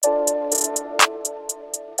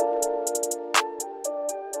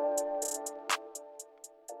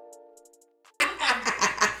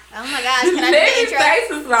my gosh. Can I do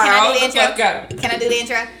the intro? Can I do the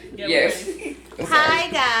intro? Yes. Hi,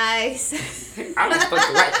 guys. I'm just supposed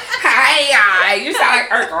to like, hi, guys. You sound like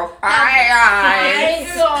Urkel. Hi, guys.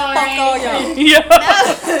 Fuck all y'all. Yo.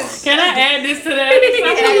 Can I add this to that?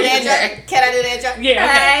 Can I do the intro? Yeah.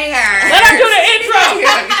 Hi, guys. Let her do the intro.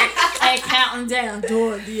 Hey, counting down.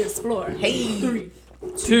 Dora the Explorer. Hey. 3,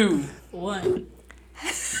 2, 1.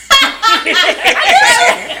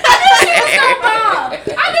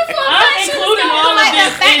 I'm including all of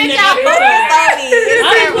this in the episode.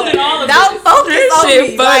 I'm including all of this. Don't focus on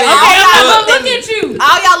me. Funny. All y'all I'm looked at look me. at you.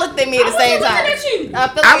 All y'all looked at me at the same time. Looking at you. I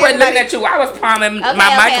feel like I wasn't looking everybody- at you. I was palming my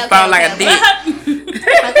Okay, microphone like a dick.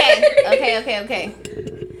 Okay.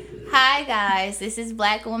 Hi guys, this is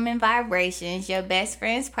Black Woman Vibrations, your best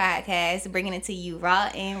friends podcast, bringing it to you raw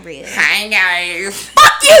and real. Hi, guys.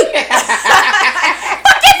 Fuck you!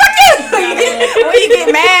 When you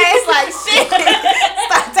get mad, it's like shit.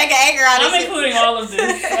 Stop taking anger out of I'm shit. including all of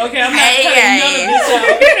this. Okay, I'm not Hey, cutting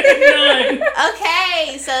none of this out. None.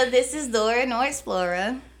 Okay, so this is Dora No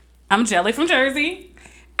Explorer. I'm Jelly from Jersey.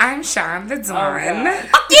 I'm Sean the Dawn. God.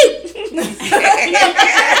 Fuck you!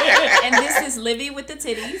 And this is Livy with the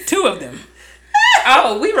titties. 2 of them.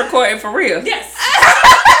 Oh, we recording for real? Yes.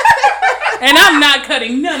 And I'm not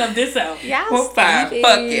cutting none of this out. Y'all Well, fine. stupid.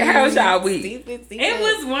 Fuck it. How's y'all week? It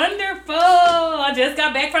was wonderful. I just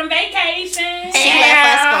got back from vacation. She left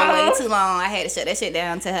us for way too long. I had to shut that shit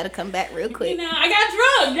down, tell her to come back real You quick. know, I got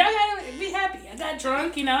drunk. Y'all gotta be happy. I got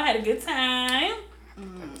drunk, I had a good time.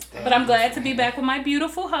 But I'm glad to be back with my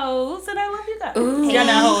beautiful hoes, and I love you guys. Ooh. Y'all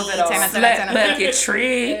not hoes at all. Turn up. Slut bucket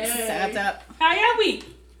tricks. Turn up. How y'all week?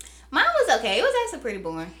 Mine was okay. It was actually pretty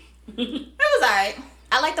boring. It was alright.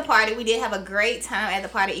 I liked the party. We did have a great time at the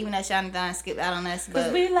party, even though Sean and Don skipped out on us.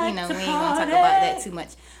 But we like we ain't to gonna talk party. about that too much.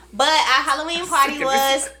 But our Halloween party sick of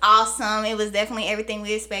was awesome. It was definitely everything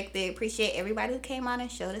we expected. Appreciate everybody who came out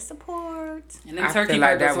and showed us support. And them I turkey feel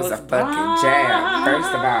like that burgers was a fucking jab. First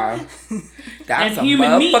of all, that's And a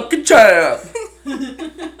human meat. motherfucking jab.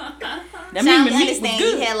 Them Sean, human we meat was understand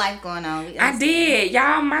you good. had life going on. We I understand. did.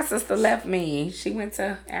 Y'all, my sister left me. She went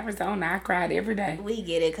to Arizona. I cried every day. We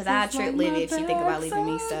get it, because I trip Livy if she think about leaving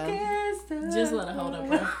me, so. Just let her hold up,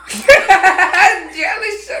 bro.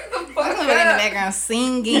 Jelly, shut the fuck I'm in the up. background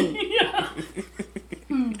singing.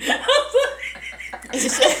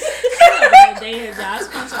 Damn, Josh,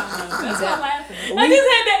 punch on them. That's why I'm laughing. I just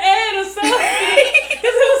had to add a song because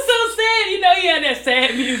it was so sad. You had that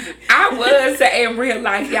sad music. I was in real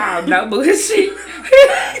life, y'all. No bullshit.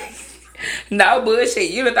 No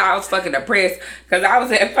bullshit. You thought I was fucking depressed because I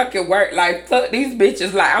was at fucking work. Like, fuck these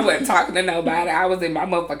bitches. Like, I wasn't talking to nobody. I was in my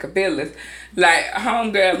motherfucking feelings. Like,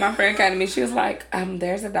 homegirl, my friend came to me. She was like,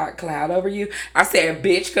 there's a dark cloud over you. I said,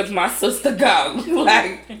 bitch, because my sister go.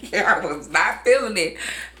 Like, I was not feeling it.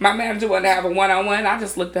 My manager wanted to have a one-on-one. I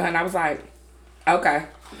just looked at her and I was like, okay.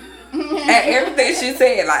 And everything she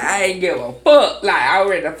said, like, I ain't give a fuck. Like, I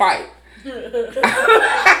ready to fight.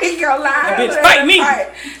 I ain't gonna lie. Bitch, fight me.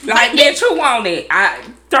 Like, bitch, who want it? I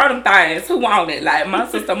throw them things. Who want it? Like, my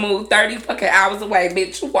sister moved 30 fucking hours away.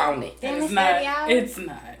 Bitch, who want it? Damn, It's it's not. 30 hours? It's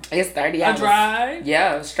not. It's 30 A hours. drive.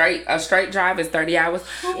 Yeah, a straight drive is 30 hours.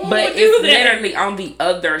 would But do it's that? literally on the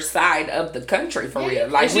other side of the country for real.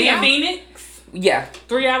 Like, Is she in Phoenix? yeah.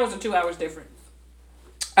 3 hours or 2 hours difference?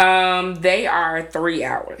 They are 3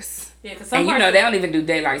 hours. Yeah, because And they don't even do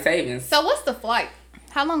daylight savings. So what's the flight?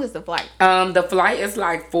 How long is the flight? The flight is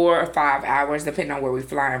like 4 or 5 hours depending on where we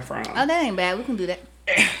flying from. Oh, that ain't bad. We can do that.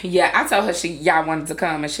 Yeah, I told her y'all wanted to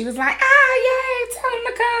come and she was like, yay, tell them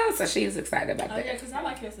to come. So she was excited about Oh, that. yeah, because I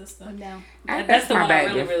like your sister. I'm down. That's the my one I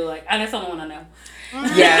baby. really like. And that's the only one I know.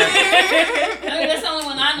 Yeah, That's the only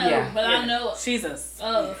one I know, Yeah. but I know She's a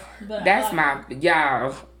but that's I my,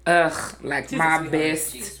 y'all, like She's a my sweetheart.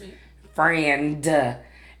 best She's sweet. friend.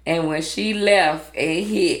 And when she left and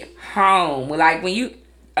hit home, like when you,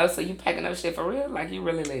 so you packing up shit for real? Like you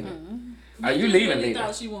really leaving? Are you leaving? Really Leaving?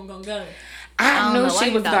 thought she wasn't gonna go. I I don't knew know why she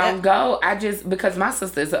you was thought gonna that. go. I just, because my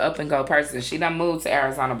sister is an up and go person. She done moved to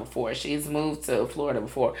Arizona before. She's moved to Florida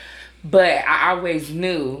before. But I always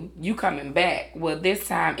knew you coming back. Well, this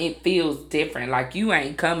time it feels different. Like you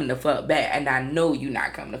ain't coming the fuck back. And I know you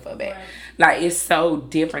not coming the fuck back. Right. Like it's so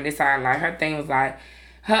different this time. Like her thing was like,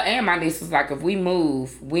 her and my niece was like, if we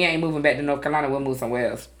move, we ain't moving back to North Carolina. We'll move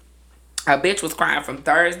somewhere else. A bitch was crying from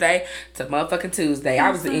Thursday to motherfucking Tuesday.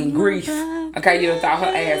 I was in grief. Okay, you thought her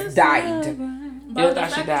ass died. But You the thought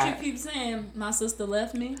she fact that died. you keep saying my sister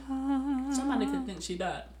left me, somebody could think she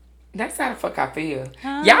died. That's how the fuck I feel.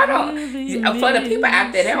 Y'all don't, for the people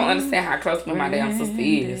out there, they don't understand how close me and my damn sister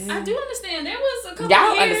is. I do understand. There was a couple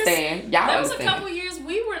Y'all years. understand. Y'all There was a understand. couple years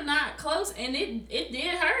we were not close, and it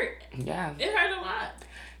did hurt. Yeah. It hurt a lot.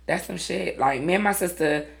 That's some shit. Like, me and my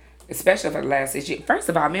sister, especially for the last 6 years. First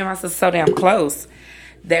of all, me and my sister so damn close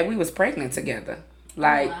that we was pregnant together.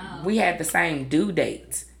 Like, we had the same due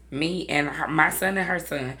dates. Me and my son and her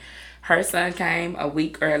son. Her son came a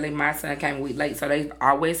week early. My son came a week late. So they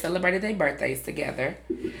always celebrated their birthdays together.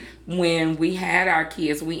 When we had our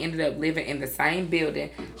kids, we ended up living in the same building.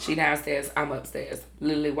 She downstairs, I'm upstairs.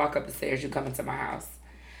 Literally walk up the stairs, you come into my house.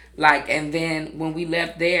 Like, and then when we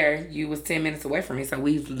left there, you was 10 minutes away from me. So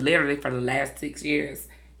we've literally, for the last 6 years,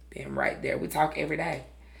 been right there. We talk every day.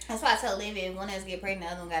 That's why I tell Livy, if one of us get pregnant,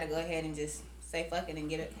 the other one got to go ahead and just say fuck it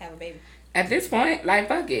and have a baby. At this point, like,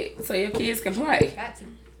 fuck it. So your kids can play. Got to.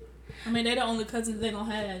 I mean, they the only cousins they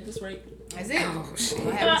gonna have. Just right. That's it. Oh, shit.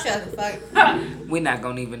 We'll have each other. Fuck. We're not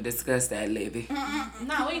going to even discuss that, Livy.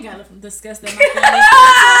 No, we ain't gotta discuss that.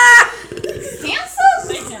 Cancel?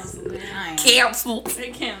 They canceled, man. I ain't. Canceled. They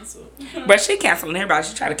canceled. But she canceling everybody.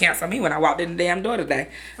 She tried to cancel me when I walked in the damn door today.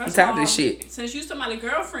 I'm First tired of of this all, shit. Since you somebody's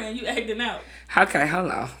girlfriend, you acting out. Okay, hold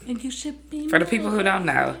on. And you should be. For the people who don't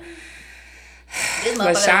know, This motherfucker the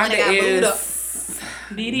one that got booed up.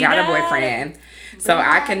 got a boyfriend. So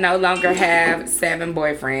I can no longer have 7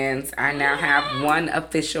 boyfriends. I now have 1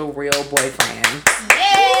 official real boyfriend.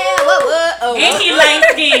 Yeah, what? Oh, And he light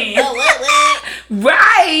skinned. what?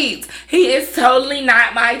 Right! He is totally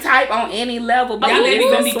not my type on any level. But Y'all he ain't is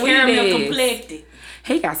even the be caramel sweetest. complected.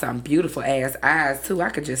 He got some beautiful ass eyes too. I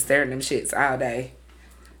could just stare at them shits all day.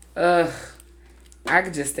 Ugh. I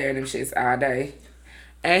could just stare at them shits all day.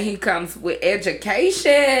 And he comes with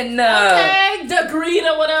education. Okay, degree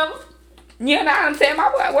or whatever. You know what I'm saying? My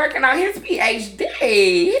boy working on his PhD.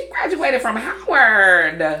 He graduated from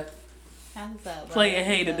Howard. What's up, bro? Player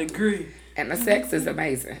hater degree. And the sex is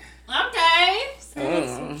amazing. Okay.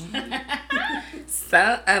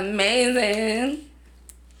 So amazing.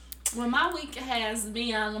 Well, my week has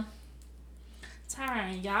been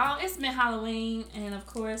tiring, y'all. It's been Halloween, and of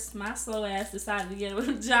course, my slow ass decided to get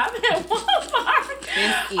a job at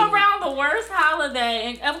Walmart around the worst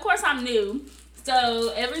holiday. And of course, I'm new.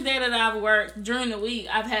 So every day that I've worked during the week,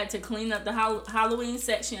 I've had to clean up the Halloween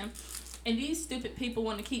section. And these stupid people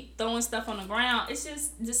want to keep throwing stuff on the ground. It's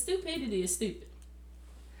just, the stupidity is stupid.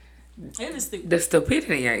 It is stupid. The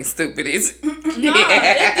stupidity ain't stupid, is it? No,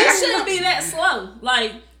 it shouldn't be that slow.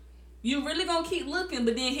 Like, you really gonna keep looking,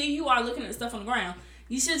 but then here you are looking at stuff on the ground.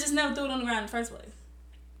 You should just never throw it on the ground in the first place.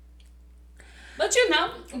 But you know,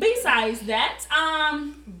 besides that,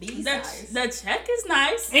 the check is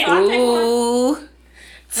nice. So I'll take one. Ooh.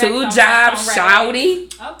 2 That's jobs, all right.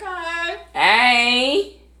 shouty. Okay.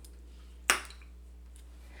 Hey.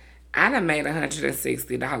 I done made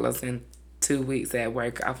 $160 in 2 weeks at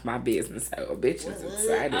work off my business. So bitch is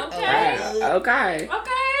excited. Okay. Okay.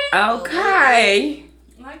 Okay. Okay.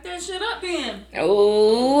 Like that shit up then.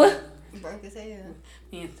 Ooh. Broke as hell.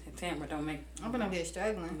 Yeah, Tamara don't make. I'm gonna be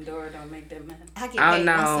struggling. Dora don't make that money. I get Oh, paid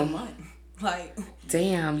no. once a month. Like,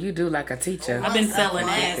 Damn, you do like a teacher. I've been once a selling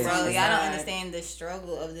month, that. bro. Y'all don't understand the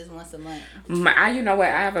struggle of this once a month. You know what?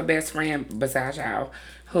 I have a best friend besides y'all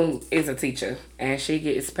who is a teacher, and she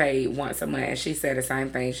gets paid once a month. And she said the same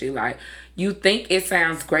thing. She like, you think it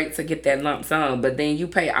sounds great to get that lump sum, but then you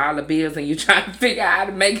pay all the bills and you try to figure out how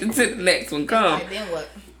to make it to the next one come. Like, then what?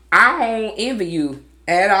 I don't envy you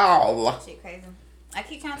at all. Shit crazy. I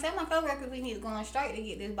keep trying to tell my coworkers we need to go on strike to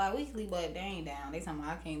get this bi-weekly, but they ain't down. They talking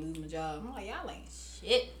about I can't lose my job. I'm like, y'all ain't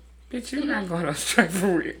shit. Bitch, you're not going on strike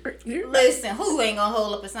for real. Listen, who ain't gonna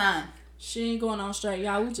hold up a sign? She ain't going on straight,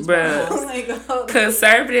 y'all. We just Bruh. Who ain't gonna hold up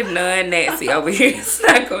Conservative non-Nazi over here is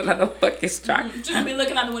not going on a fucking strike. just be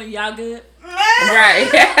looking at the window. Y'all good? Right.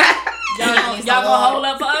 Y'all gonna hold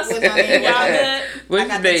up for us? What's on there? Y'all good? What I you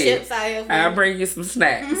got the need? chips out here for I'll you. bring you some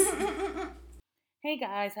snacks. Hey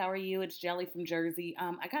guys, how are you? It's Jelly from Jersey.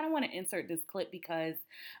 I kind of want to insert this clip because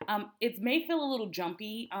it may feel a little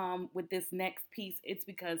jumpy with this next piece. It's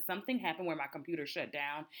because something happened where my computer shut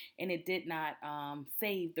down and it did not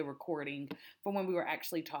save the recording for when we were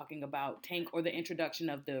actually talking about Tank or the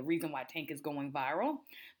introduction of the reason why Tank is going viral.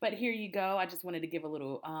 But here you go. I just wanted to give a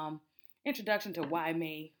little introduction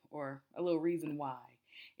to or a little reason why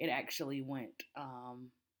it actually went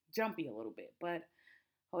jumpy a little bit. But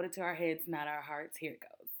hold it to our heads, not our hearts. Here it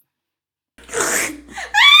goes.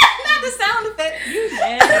 Not the sound effect. You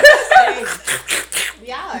mad?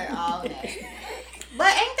 Y'all are all that. But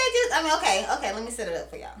ain't they just, I mean, okay, let me set it up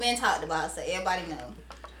for y'all. Been talked about, so everybody know.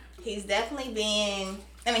 He's definitely been,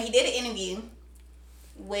 he did an interview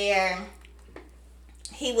where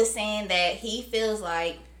he was saying that he feels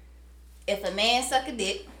like if a man suck a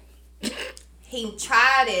dick, he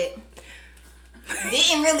tried it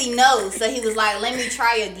didn't really know, so he was like, "Let me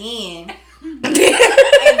try again." And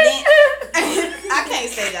then I can't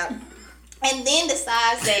say that. And then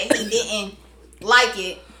decides that he didn't like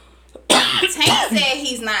it. Tank said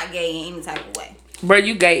he's not gay in any type of way. Bro,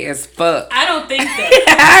 you gay as fuck. I don't think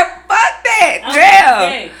that. Fuck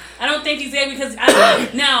that. I don't think he's gay because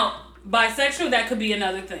now bisexual, that could be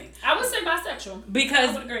another thing. I would say bisexual. Because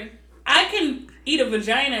I would agree. I can eat a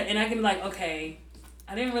vagina and I can be like, okay,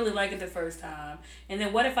 I didn't really like it the first time. And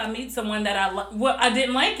then what if I meet someone that I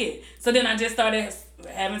didn't like it? So then I just started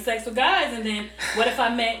having sex with guys. And then what if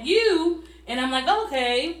I met you and I'm like,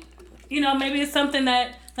 okay, maybe it's something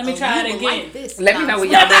that, let me try it again. Like this. Let me know when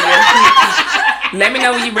y'all ready. Let me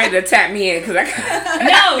know when you ready to tap me in, cause I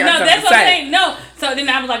no, that's what I'm saying. No, so then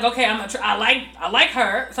I was like, okay, I'm gonna try. I like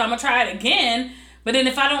her, so I'm gonna try it again. But then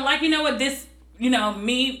if I don't like, this,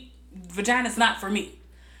 me, vagina's not for me.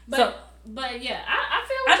 But yeah,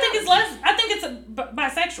 I think it's less. I think it's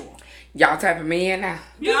bisexual. Y'all tapping me in now.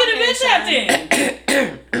 You get a bitch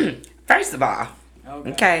tapped in. First of all.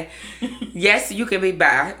 Okay. Yes, you can be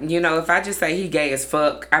bi. If I just say he gay as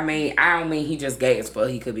fuck, I don't mean he just gay as fuck.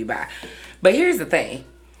 He could be bi. But here's the thing.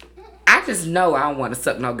 I just know I don't want to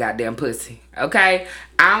suck no goddamn pussy. Okay?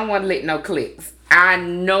 I don't want to lick no clicks. I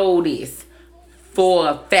know this for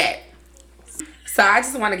a fact. So I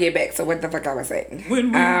just want to get back to what the fuck I was saying.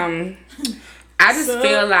 I just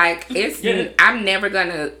feel like I'm never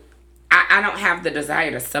gonna. I don't have the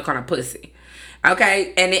desire to suck on a pussy.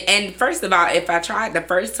 Okay, and first of all, if I tried the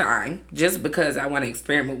first time just because I want to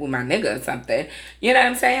experiment with my nigga or something, you know what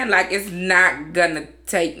I'm saying? Like, it's not gonna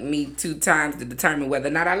take me 2 times to determine whether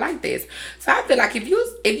or not I like this. So I feel like if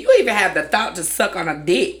you even have the thought to suck on a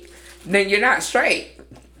dick, then you're not straight.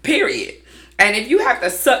 Period. And if you have to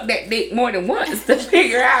suck that dick more than once to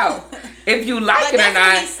figure out if you like it or not. That's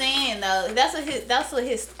what he's saying though. That's what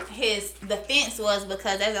his defense was,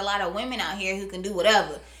 because there's a lot of women out here who can do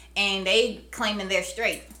whatever. And they claiming they're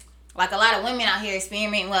straight. Like, a lot of women out here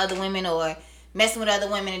experimenting with other women or messing with other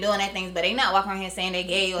women and doing that things, but they not walking around here saying they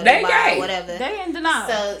gay or they bi or whatever. They in denial.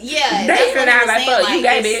 So yeah, they denial like, fuck, you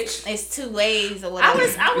gay, bitch. It's 2 ways or whatever.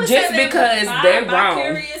 I was just because they're wrong.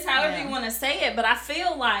 Curious, however you want to say it, but I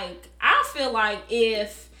feel like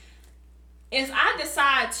if I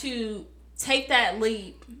decide to take that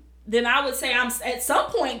leap, then I would say I'm at some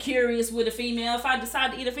point curious with a female if I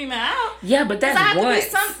decide to eat a female out. Yeah, but that's once.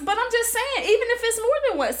 But I'm just saying, even if it's more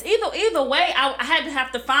than once, either way, I had to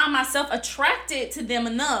have to find myself attracted to them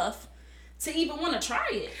enough to even want to try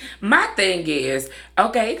it. My thing is,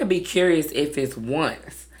 okay, it could be curious if it's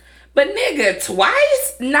once. But nigga,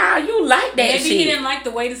 twice? Nah, you like that maybe shit. Maybe he didn't like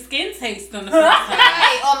the way the skin tastes on the first time.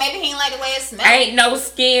 Right. Or maybe he didn't like the way it smells. Ain't no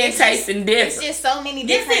skin tasting different. It's just so many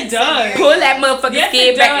different. Yes, it does. Pull that motherfucking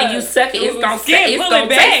skin back and you suck it. It's gonna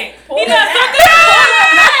taste. He not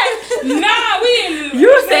Nah, we didn't.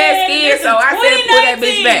 You said skin, so I said pull that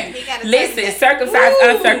bitch back. Listen, circumcised,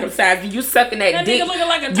 uncircumcised, you sucking that dick. Looking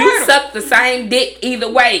like a turtle. You suck the same dick either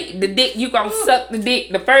way. The dick, you gonna suck the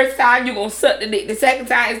dick. The first time you gonna suck the dick. The second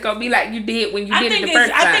time it's gonna be like you did when you did it the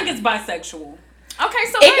first time. I think it's bisexual. Okay,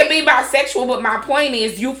 so it could be bisexual, but my point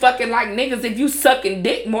is, you fucking like niggas if you sucking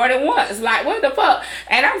dick more than once. Like, what the fuck?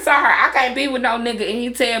 And I'm sorry, I can't be with no nigga and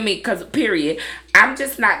he tell me, cause period, I'm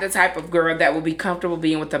just not the type of girl that will be comfortable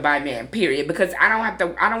being with a bi man. Period, because I don't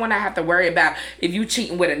want to have to worry about if you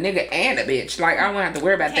cheating with a nigga and a bitch. Like, I don't want to have to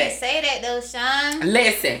worry about that. Can't say that though, Sean.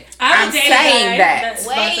 Listen, I'm saying that. I'm saying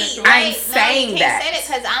that. You can't say that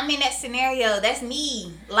because I'm in that scenario. That's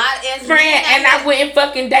me. Friend, and I wouldn't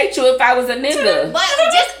fucking date you if I was a nigga. But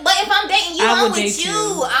if I'm dating you, I'm with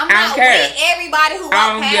you. I'm not with everybody who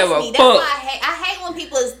walk past me. That's why I hate when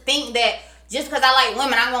people think that just because I like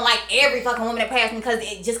women, I'm gonna like every fucking woman that pass me.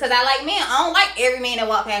 Just because I like men, I don't like every man that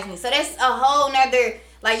walk past me. So that's a whole nother.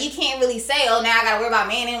 Like, you can't really say, oh, now I gotta worry about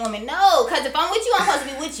man and woman. No, because if I'm with you, I'm supposed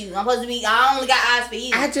to be with you. I only got eyes for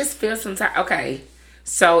you. I just feel sometimes. Okay.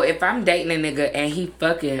 So if I'm dating a nigga and he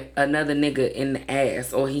fucking another nigga in the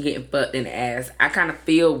ass or he getting fucked in the ass, I kind of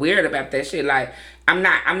feel weird about that shit. Like, I'm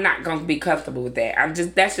not gonna be comfortable with that.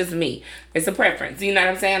 That's just me. It's a preference. You know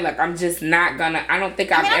what I'm saying? Like, I'm just not gonna. I don't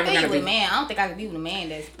think I'm ever gonna be. With a man. I don't think I could be with a man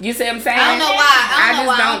that's. You see what I'm saying? I don't know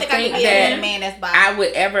why. I don't think I could be that with a man that's bi. I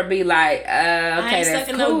would ever be like, okay, that's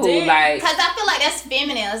cool. No, like, because I feel like that's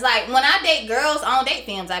feminine. It's like when I date girls, I don't date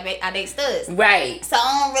femmes. I date studs. Right. So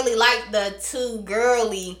I don't really like the too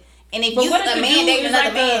girly. And if you a man dating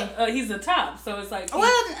another man, he's a top, so it's like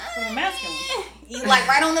masculine. You like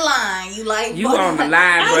right on the line. You like you on the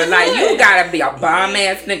line, bro. Like, you gotta be a bomb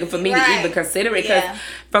ass nigga for me to even consider it. Cause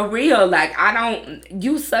for real, like,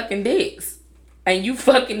 you sucking dicks and you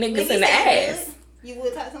fucking niggas in the ass. You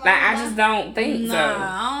would talk to somebody? Like, I just don't think so.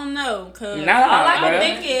 I don't know. Cause No, all I bro. can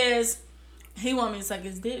think is he want me to suck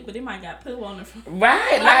his dick, but he might got poo on the front.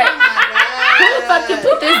 Right, like, who the fuck you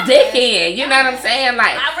put this dick in? You know what I'm saying?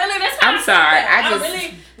 Like, I'm sorry.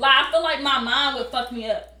 I feel like my mom would fuck me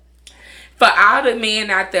up. For all the men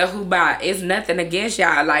out there who buy, it's nothing against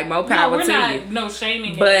y'all. Like, more power to you. No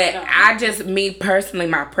shaming. But no. I just, me personally,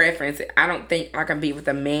 my preference, I don't think I can be with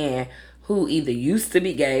a man who either used to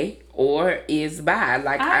be gay or is bi.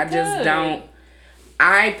 Like, I just don't.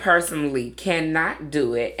 I personally cannot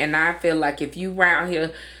do it. And I feel like if you round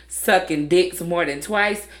here sucking dicks more than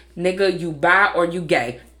twice, nigga, you bi or you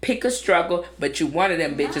gay. Pick a struggle, but you one of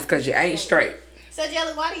them bitches because you ain't straight. So,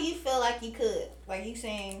 Jelly, why do you feel like you could? Like you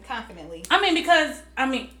saying confidently? I mean, because I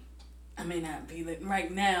may not be lit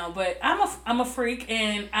right now, but I'm a freak,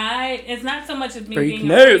 and it's not so much as me Freak being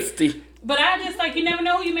nasty. A freak, but I just like, you never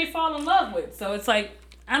know who you may fall in love with. So it's like,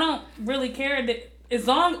 I don't really care that as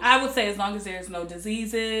long as there's no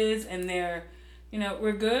diseases and we're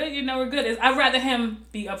good. We're good. I'd rather him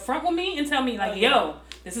be upfront with me and tell me like, yo,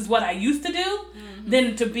 this is what I used to do,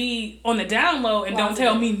 than to be on the down low and don't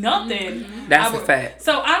tell me nothing. That's a fact.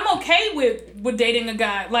 So I'm okay with dating a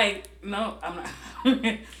guy. Like, no, I'm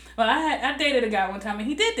not. Well, I dated a guy one time, and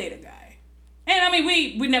he did date a guy. And I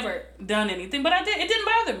mean, we never done anything, but it didn't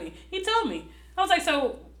bother me. He told me. I was like,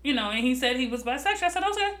 so, and he said he was bisexual. I said,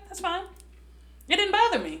 okay, that's fine. It didn't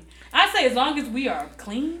bother me. I say as long as we are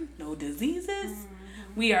clean, no diseases,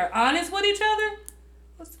 we are honest with each other,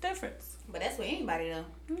 what's the difference? But that's with anybody, though.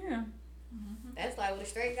 Yeah. That's like with a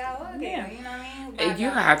straight guy or a gay guy, you know what I mean? You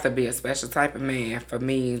have to be a special type of man for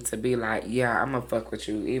me to be like, yeah, I'm gonna fuck with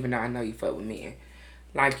you, even though I know you fuck with men.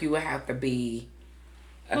 Like, you would have to be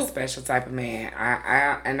a special type of man.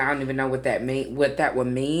 I don't even know what that would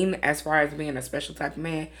mean as far as being a special type of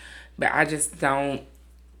man, but I just don't.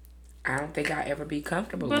 I don't think I'll ever be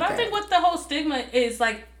comfortable with that. But I think what the whole stigma is,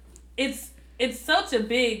 like, it's such a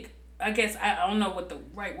big, I guess, I don't know what the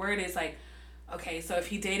right word is, like, okay, so if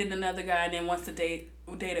he dated another guy and then wants to date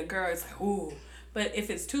a girl, it's like, ooh. But if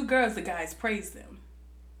it's two girls, the guys praise them.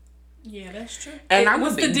 Yeah, that's true. And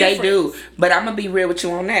they do. But I'm going to be real with you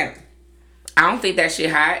on that. I don't think that shit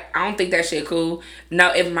hot. I don't think that shit cool.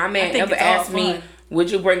 No, if my man ever asked me, would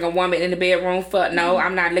you bring a woman in the bedroom? Fuck no,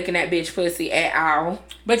 I'm not looking at bitch pussy at all.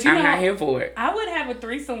 But I'm not here for it. I would have a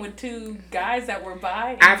threesome with two guys that were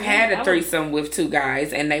bi. I've had a threesome with two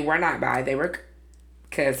guys, and they were not bi. They were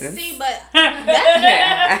cousins. See, but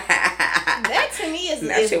that to me is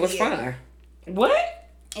that shit was weird. fun. What?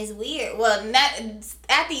 It's weird. Well, not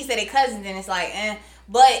after you said they cousins, then it's like,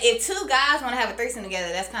 But if two guys want to have a threesome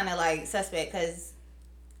together, that's kind of like suspect because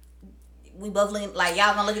we both look like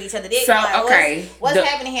y'all gonna look at each other. So like, okay, what's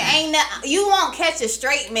happening here? You won't catch a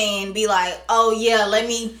straight man be like, oh yeah, let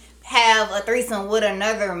me have a threesome with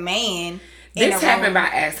another man. This happened by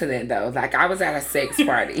accident though. Like, I was at a sex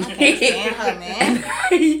party. I can't stand her, man.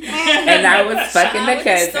 And I was fucking the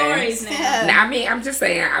cousin. Stories now. I mean, I'm just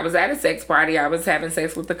saying, I was at a sex party. I was having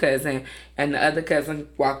sex with the cousin, and the other cousin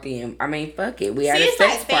walked in. I mean, fuck it. We had a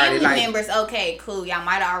sex party. Family members, okay, cool. Y'all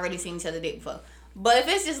might have already seen each other dick before. But if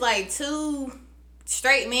it's just like two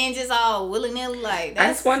straight men just all willy-nilly, like, I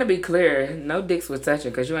just want to be clear. No dicks was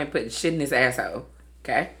touching because you ain't putting shit in his asshole.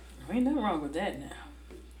 Okay? Ain't nothing wrong with that now.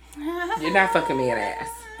 You're not fucking me in ass.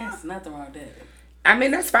 There's nothing wrong with that. I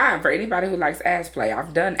mean, that's fine for anybody who likes ass play.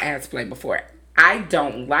 I've done ass play before. I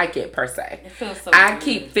don't like it per se. It feels so I good.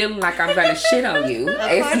 keep feeling like I'm gonna shit on you.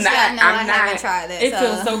 Of It's course, not. I I'm not. haven't tried that. It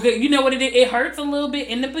feels so good. You know what it is? It hurts a little bit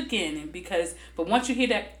in the beginning but once you hear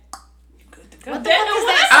that, you're good to go. What the hell is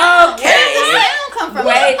that? Okay. Where does that sound come from?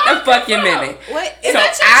 Wait a fucking minute. What? Is So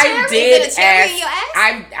that your I cherry? did Is it a cherry in your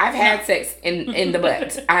ass? I've had sex in the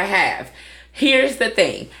butt. I have. Here's the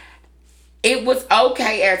thing. It was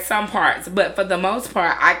okay at some parts, but for the most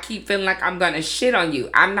part, I keep feeling like I'm gonna shit on you.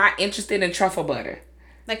 I'm not interested in truffle butter.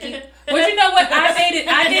 Like you. But you know what? I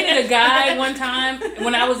dated a guy one time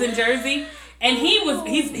when I was in Jersey, and he was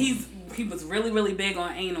really, really big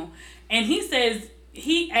on anal, and he says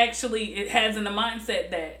he actually has in the mindset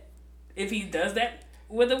that if he does that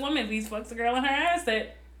with a woman, if he fucks a girl in her ass,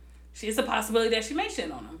 that it's a possibility that she may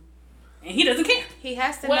shit on him. And he doesn't care. He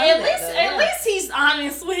has to Well, know at that. at least he's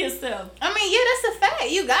honest with himself. I mean, yeah, that's a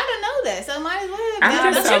fact. You gotta know that. So might as well.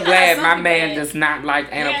 I'm just so you glad know my something man bad. does not like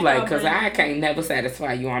anal Yeah, play no, because but- I can't never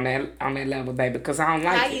satisfy you on that level, baby, because I don't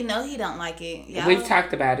How like you it. know he don't like it? Y'all, We've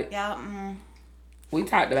talked about it. Y'all, We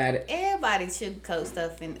talked about it. everybody sugarcoat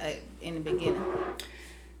stuff in the beginning.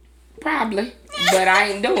 Probably, but I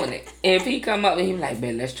ain't doing it. If he come up and he be like,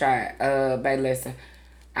 babe, let's try it. Babe, listen,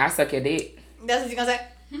 I suck your dick. That's what you gonna say?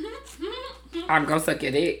 I'm gonna suck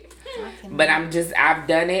your dick. But I've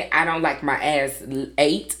done it. I don't like my ass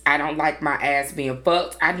ate. I don't like my ass being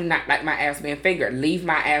fucked. I do not like my ass being fingered. Leave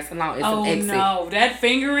my ass alone. It's an exit. No, that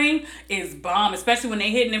fingering is bomb, especially when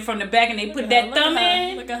they hitting it from the back and they put that thumb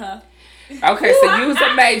in. Look at her. Okay, so you's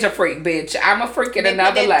a major freak, bitch. I'm a freak in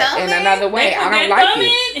another way. I don't like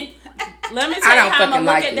it. Let me tell you how I'm gonna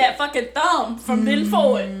look at that fucking thumb from then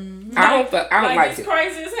forward. I don't like it's it.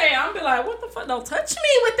 Crazy as hell. I'm be like, what the fuck? Don't touch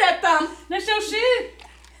me with that thumb. That's your shit.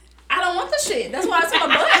 I don't want the shit. That's why I said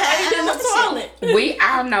my butt had in the toilet. We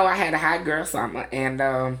all know I had a hot girl summer, and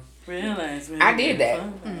I did that.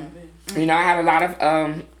 You know, I had a lot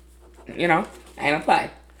of anal play.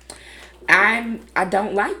 I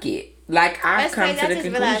don't like it. Like, I've come to the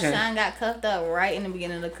conclusion. I just realized Sean got cuffed up right in the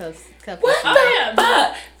beginning of the cuff. What the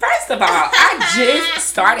fuck? First of all, I just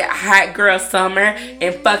started hot girl summer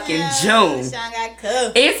in fucking June. Sean got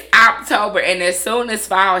cuffed. It's October, and as soon as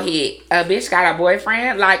fall hit, a bitch got a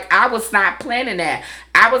boyfriend. Like, I was not planning that.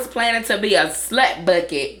 I was planning to be a slut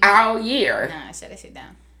bucket all year. Nah, shut that shit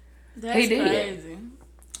down. That's He did. crazy.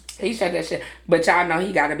 He shut that shit. But y'all know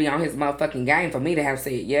he got to be on his motherfucking game for me to have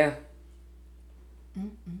said yeah.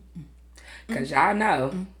 Because y'all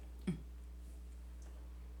know.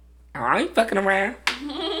 I ain't fucking around.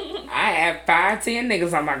 I had 5-10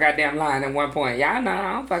 niggas on my goddamn line at one point. Y'all know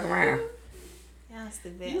I don't fuck around. Y'all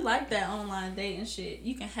stupid. You like that online dating shit.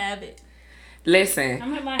 You can have it. Listen,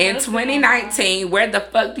 in 2019, where the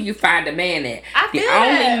fuck do you find a man at? I The feel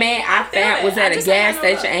only that. man I found was at a gas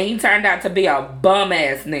station, and he turned out to be a bum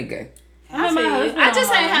ass nigga. I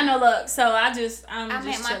just ain't had no luck, so I'm I just met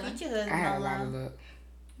my chilling. future husband. I had a lot of luck.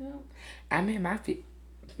 I met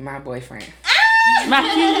my boyfriend.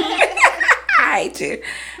 I hate you.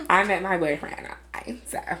 I met my boyfriend.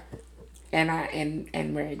 So,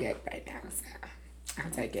 and we're good right now. So,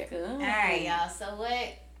 I'll take it. All right, y'all. So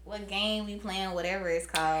what game we playing? Whatever it's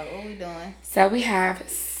called. What we doing? So we have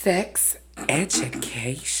sex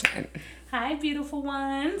education. Hi, beautiful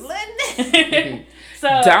ones.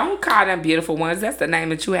 So Don't call them beautiful ones. That's the name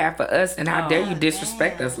that you have for us. And how dare you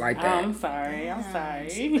disrespect us like that? I'm sorry.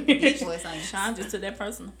 big voice on you. Sean just took that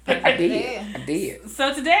personal. I did.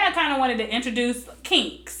 So today I kind of wanted to introduce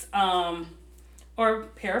kinks, or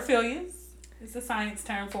paraphilias. It's a science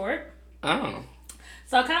term for it. Oh.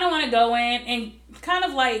 So I kind of want to go in and kind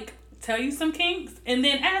of like tell you some kinks and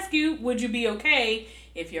then ask you, would you be okay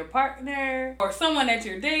if your partner or someone that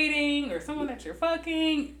you're dating or someone that you're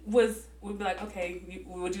fucking would be like, okay,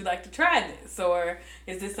 would you like to try this? Or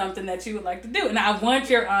is this something that you would like to do? And I want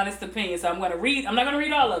your honest opinion. So I'm not going to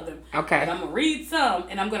read all of them. Okay. But I'm going to read some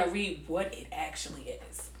and I'm going to read what it actually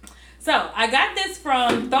is. So I got this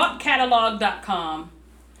from thoughtcatalog.com.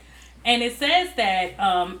 And it says that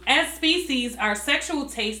as species, our sexual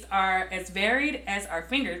tastes are as varied as our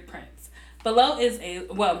fingerprints. Below is it's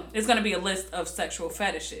going to be a list of sexual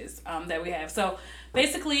fetishes that we have. So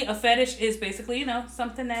basically, a fetish is basically,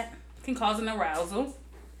 something that can cause an arousal.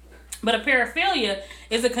 But a paraphilia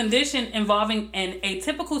is a condition involving an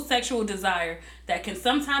atypical sexual desire that can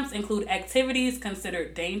sometimes include activities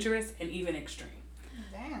considered dangerous and even extreme.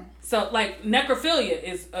 So, like, necrophilia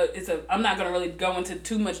is I'm not going to really go into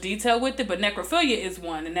too much detail with it, but necrophilia is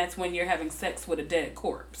one, and that's when you're having sex with a dead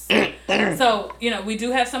corpse. So, we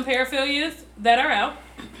do have some paraphilias that are out.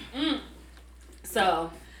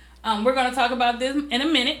 So, we're going to talk about this in a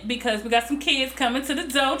minute because we got some kids coming to the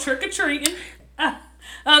door trick-or-treating.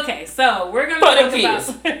 Okay, so we're going to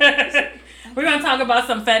talk about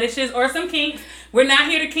some fetishes or some kinks. We're not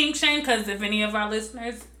here to kink shame because if any of our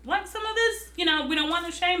listeners like some of this, we don't want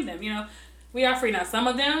to shame them. We are free. Now, some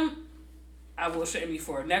of them I will shame you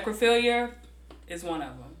for. Necrophilia is one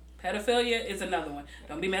of them. Pedophilia is another one.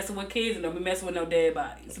 Don't be messing with kids and don't be messing with no dead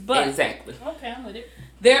bodies. But exactly. Okay, I'm with it.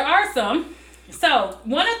 There are some. So,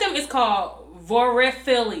 one of them is called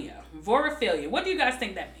vorophilia. Vorophilia. What do you guys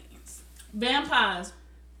think that means? Vampires.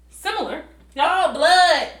 Similar. Oh,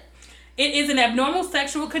 blood. It is an abnormal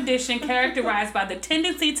sexual condition characterized by the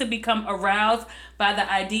tendency to become aroused by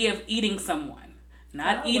the idea of eating someone.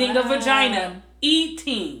 Not eating a vagina.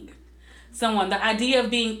 Eating someone. The idea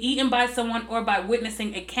of being eaten by someone or by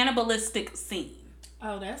witnessing a cannibalistic scene.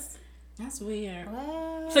 Oh, that's weird.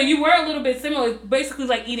 What? So you were a little bit similar. Basically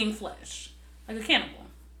like eating flesh. Like a cannibal.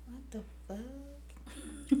 What the fuck?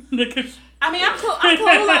 I mean, I'm cool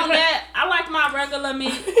on that. I like my regular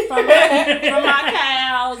meat from my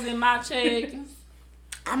cows and my chickens.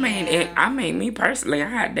 I mean, me personally, I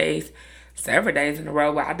had several days in a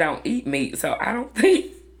row where I don't eat meat, so I don't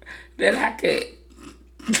think that I could.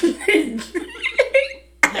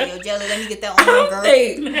 Hey, yo, Jelly, let me get that on, girl.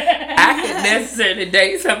 I could necessarily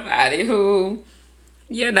date somebody who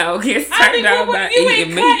You know, gets I turned mean, on by you ain't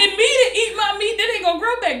eating meat. cutting meat and eat my meat. That ain't gonna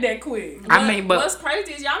grow back that quick. I mean, but what's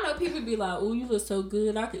crazy is y'all know people be like, "Oh, you look so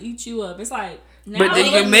good, I could eat you up." It's like, now but do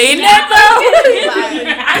you look- mean now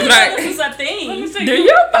that I didn't Like- know this was a thing. Do you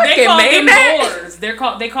They fucking call them mean that? Vors.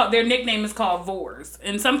 They call their nickname is called Vors,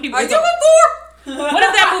 and some people. Are you a boar? What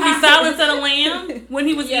is that movie, Silence of the Lamb? When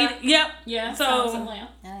he was Yeah. eating. Yep. Yeah, So- Silence of the Lamb.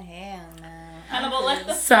 Oh hell no. Hannibal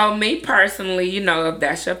Lecter. So me personally, you know, if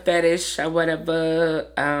that's your fetish or whatever,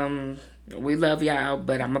 we love y'all,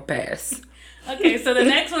 but I'ma pass. Okay, so the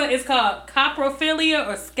next one is called coprophilia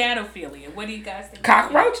or scatophilia. What do you guys think?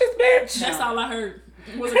 Cockroaches, bitch. That's all I heard.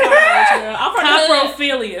 Was a cockroach, girl. I've heard that.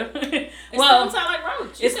 Coprophilia. It Well, don't sound like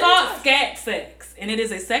roach. You it's said called twice. scat sex, and it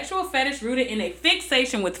is a sexual fetish rooted in a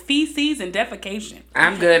fixation with feces and defecation.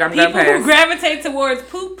 I'm good. I'm gonna People who pass. gravitate towards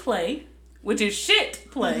poop play, which is shit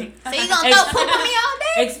play, So you gonna throw poop on me all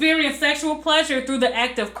day? experience sexual pleasure through the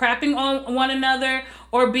act of crapping on one another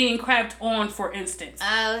or being crapped on, for instance.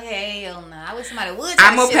 Oh hell no! I wish somebody would. try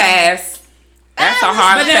I'm to gonna shit on me. pass. That's a But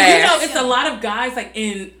hard But then, you know, pass. it's a lot of guys like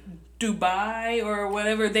in Dubai or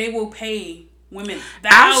whatever, they will pay women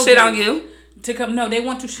I'll shit on thousands you. to come. No, they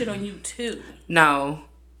want to shit on you too. No.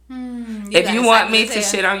 You If got you a want cycle me as to hell.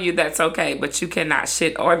 shit on you, that's okay. But you cannot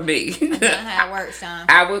shit on me. That's not how it works, Sean.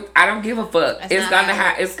 I don't give a fuck. That's It's not gonna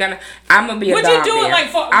how it it's gonna. I'm gonna be a Would dom. you do it, then. like,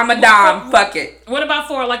 for- I'm a dom. Fuck it. What about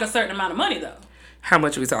for like a certain amount of money though? How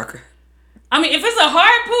much we talking? I mean, if it's a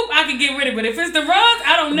hard poop, I can get rid of it. If it's the runs,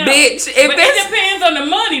 I don't know. Bitch, if but it's- it depends on the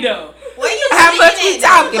money though. Where you How much sticking we it,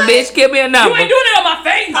 talking, though? bitch? Give me a You number. ain't doing it on my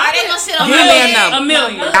face. Are they gonna sit on Give my me a leg? number. A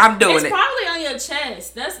million. I'm doing It's it. probably on your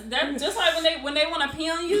chest. That's just like when they want to pee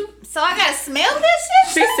on you. So I gotta smell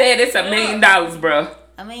this shit? She said it's $1 million, bro.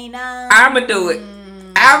 I mean, I'ma do it.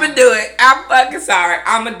 I'ma do it. I'm fucking sorry.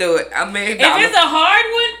 I'ma do it. $1 million. If it's a hard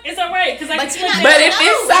one, it's alright because I But can you're not switch But it. if No,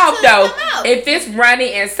 it's it's soft gonna though, come out. if it's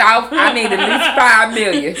runny and soft, I need at least 5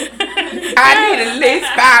 million. I need at least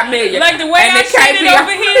 5 million. Like the way And I it can't shit be it a-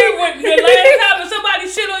 over here, when the last time when somebody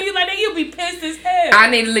shit on you like that, you'll be pissed as hell. I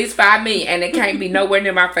need at least 5 million, and it can't be nowhere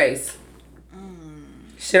near my face.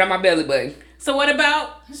 Shit on my belly button. So what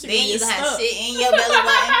about? Then you gonna have shit in your belly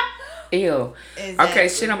button. Ew. Exactly. Okay,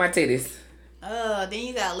 shit on my titties. Oh, then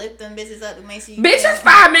you gotta lift them bitches up to make sure you. Bitch, it's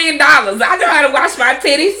 $5 million. I know how to wash my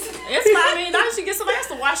titties. It's $5 million. You should get somebody else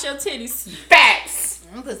to wash your titties. Facts.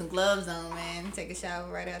 I'm gonna put some gloves on, man. Take a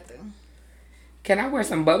shower right after. Can I wear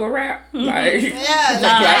some bubble wrap? Like, Yeah,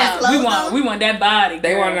 Nah, we want that body.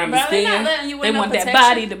 they girl. want to Bro, they not understand. letting you They wear no want that protection.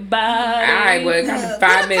 body to body. All right, well, it got Yeah, to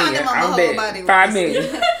 5 put a million. condom on my I'm whole dead. body 5 with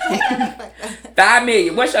million. 5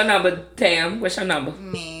 million. What's your number, Tam? What's your number?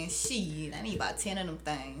 Man, shit. I need about 10 of them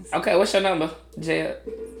things. Okay, what's your number, Jed?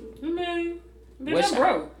 Man, bitch, What's I'm your-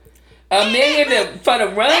 broke. $1 million for the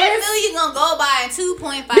That runs? million gonna go by in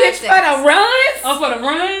 2.5 Bitch, for seconds. the runs? Oh, for the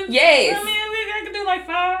run? Yes. I mean, I could do like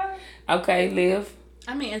 5. Okay, Liv.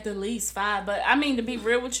 I mean, at the least 5. But I mean, to be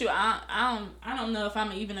real with you, I don't know if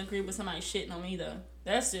I'm even agree with somebody shitting on me though.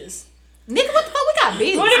 That's just. Nigga, what the fuck? We got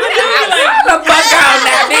bills. What if we do be like? Shut the fuck out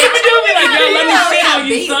now, What if we bitch. do be like, yo, let me Yeah, we shit got on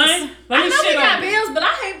you, bills. son? Let I me know we shit got on you. bills, but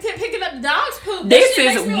I hate picking up the dog's poop. That This shit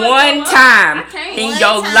is makes me wanna one throw up. time I can't. in One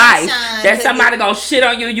your time, life Sean, that to somebody get- gonna shit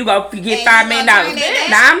on you. You gonna get And $5 you million. gonna turn that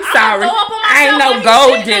Now I'm I'ma sorry. throw up on I ain't myself no while you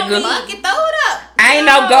gold shitting on digger. me. Fuck it, throw it up. I ain't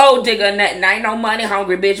no gold digger, nothing. I ain't no money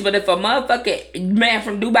hungry bitch. But if a motherfucking man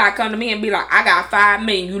from Dubai come to me and be like, I got 5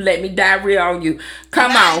 million, you let me diarrhea on you.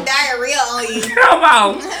 Come Not on. diarrhea on you. Come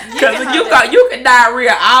on. Cause if you can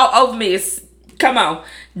diarrhea all over me. Come on.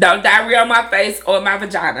 Don't diarrhea on my face or my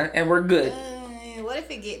vagina and we're good. What if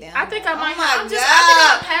it get down? I think I might. Oh my I think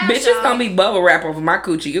I'll God. pass. Bitch, it's y'all. gonna be bubble wrap over my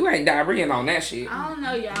coochie. You ain't diarrheaing on that shit. I don't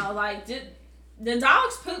know, y'all. Like, the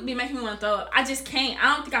dog's poop be making me want to throw up. I just can't.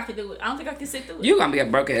 I don't think I could do it. I don't think I can sit through it. You gonna be a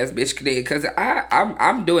broke ass bitch, kid, cause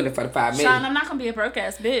I'm doing it for the 5 million. Sean, I'm not gonna be a broke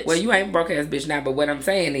ass bitch. Well, you ain't broke ass bitch now, but what I'm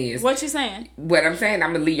saying is, What you saying? I'm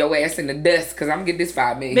gonna leave your ass in the dust, cause I'm gonna get this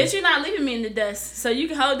 5 million. Bitch, you're not leaving me in the dust, so you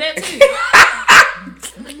can hold that too.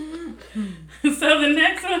 So the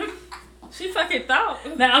next one. She fucking thought.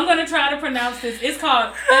 Now I'm gonna try to pronounce this. It's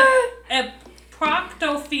called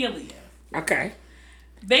proctophilia. Okay.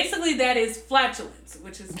 Basically, that is flatulence,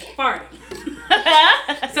 which is farting.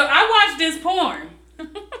 So I watched this porn, and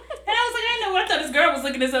I was like, I thought this girl was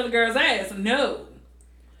looking at this other girl's ass. No,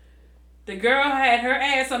 the girl had her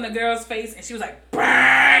ass on the girl's face, and she was like, "Brrr,"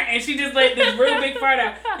 and she just let this real big fart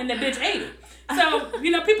out, and the bitch ate it. So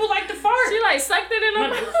people like to fart. She like sucked it in her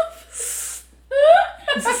mouth.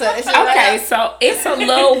 Okay, so it's a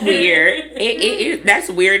little weird. It that's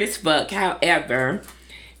weird as fuck. However,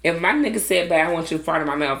 If my nigga said, babe, I want you to fart in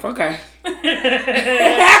my mouth, okay.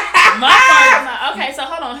 My fart. Okay, so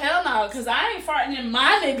hold on. Hell no. Because I ain't farting in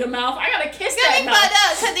my nigga mouth. I got to kiss that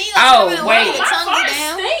mouth. Wait.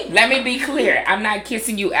 Stink. Let me be clear. I'm not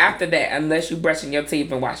kissing you after that unless you brushing your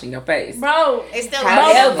teeth and washing your face. Bro, it's still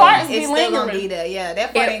gonna be there. Yeah,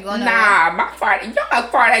 that fart ain't going Nah, my fart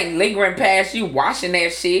ain't lingering past you washing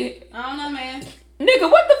that shit. I don't know, man. Nigga,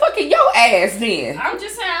 what the fuck is your ass then? I'm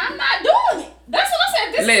just saying, I'm not doing it. That's what I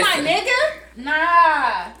said. This is my nigga.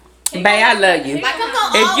 Nah. Babe, I love you. Like,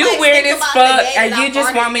 if you weird as fuck and you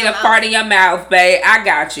just want me to fart in your mouth, babe, I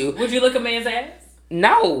got you. Would you look a man's ass?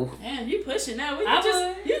 No. Man, you pushing that.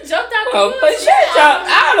 You jumped out the woods. But she jumped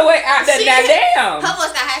all the way out there. Damn. Her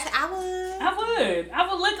voice got high. I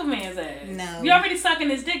would lick a man's ass. No. You already sucking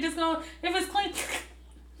his dick. Just go, if it's clean,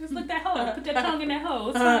 just lick that hole. Put that tongue in that hole.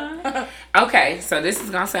 It's fine. Okay, so this is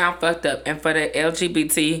going to sound fucked up. And for the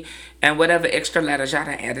LGBT and whatever extra letters y'all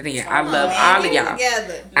done added in, I love all of y'all.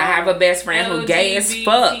 I have a best friend who gay as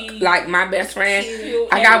fuck. Like my best friend.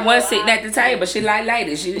 I got one sitting at the table. She like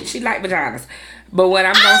ladies. She like vaginas. But what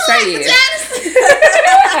I'm gonna say is,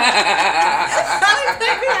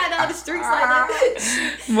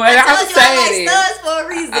 what I'm saying is, studs for a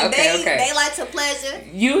reason. Okay. They like to pleasure.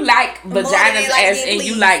 You like vaginas as in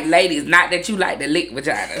you like ladies, not that you like to lick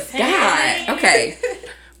vaginas. God, okay.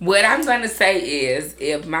 What I'm gonna say is,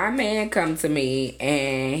 if my man come to me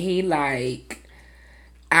and he like,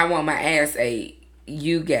 I want my ass ate.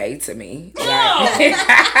 You gay to me. No. Like,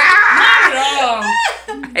 Not at all.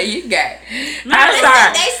 You gay. I'm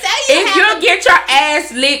sorry. They say if you get your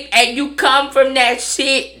ass licked and you come from that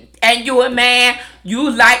shit and you a man, you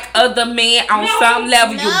like other men on some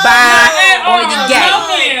level. You bi or you gay.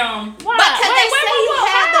 But because they say you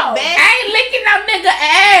have the best. I ain't licking no nigga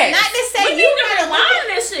ass. Not to say you gotta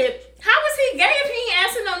line this shit. How is he gay if he ain't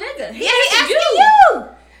asking no nigga? He asking you.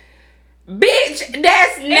 Bitch,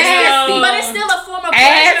 that's nasty. But it's still a form of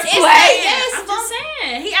ass play. I'm just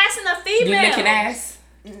saying. He asking a female. You licking ass?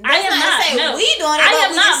 I am not. Say no. we doing it. I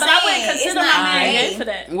am not, but I saying, wouldn't consider my man gay for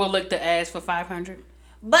that. We'll lick the ass for $500.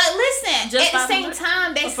 But listen, Just at the same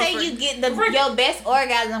time, they say you get your best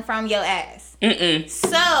orgasm from your ass.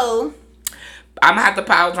 So I'm gonna have to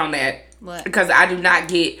pause on that. What? Because I do not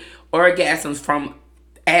get orgasms from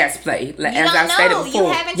ass play. Like, as I stated before. You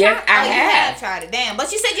haven't yes, tried. I have. You have tried it. Damn.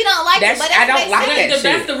 But you said you don't like it. But I don't like that shit.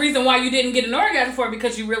 That's the reason why you didn't get an orgasm for it,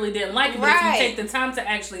 because you really didn't like it. But if you Right. take the time to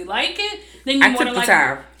actually like it, then you I want took to the like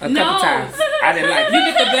time. A couple times. I didn't like it. You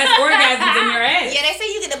get the best orgasms in your ass. Yeah, they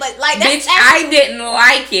say you get the but like that's Bitch, I didn't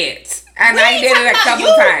like it. And I did it a couple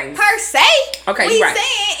times. Per se. Okay, we you're right.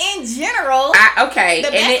 saying in general. Okay.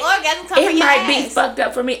 The best orgasm come from it your might ass. be fucked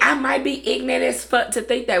up for me. I might be ignorant as fuck to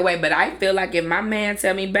think that way. But I feel like if my man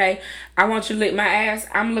tell me, babe, I want you to lick my ass,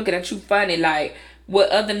 I'm looking at you funny like, what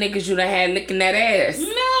other niggas you done had licking that ass? No.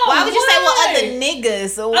 Why would you say what other niggas?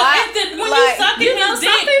 So why? When you like, sucking you know, his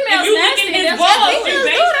some dick, females if you nasty, licking his that's balls, what you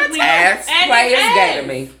they do. basically Ass adding play is ass. gay to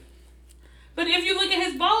me. But if you look at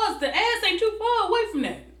his balls, the ass ain't too far away from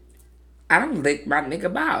that. I don't lick my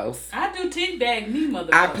nigga balls. I do teabag me,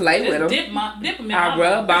 motherfucker. I play with him. Dip him in I my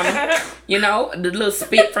rub mouth. on him. You know, the little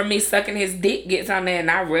spit from me sucking his dick gets on there and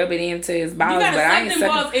I rub it into his balls. You gotta but I suck ain't them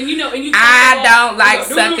sucking. balls, and you know, and you. I don't like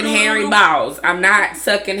sucking hairy balls. I'm not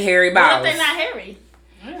sucking hairy What balls. if they not hairy?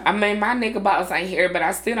 I mean, my nigga balls ain't hairy, but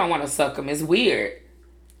I still don't want to suck them. It's weird.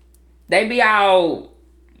 They be all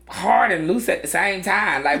hard and loose at the same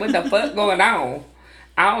time. Like, what the fuck going on?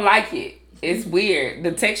 I don't like it. It's weird.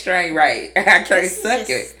 The texture ain't right. I can't suck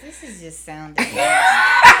it. This is just sounding.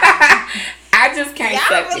 I just can't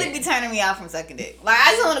suck Y'all really it. be turning me off from sucking dick. Like,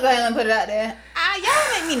 I just want to go ahead and put it out there.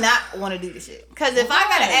 Y'all make me not want to do this shit. Because if I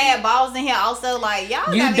got to add balls in here also, like,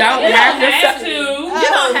 y'all You got me don't fucking have up. to suck. You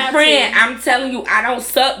don't have Friend, to. I'm telling you, I don't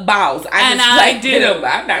suck balls. I And just I play do. with them.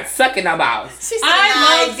 I'm not sucking no balls. She said,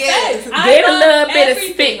 I love good. sex. I Get a love little bit of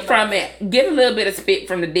everything spit about from it. Get a little bit of spit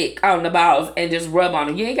from the dick on the balls and just rub on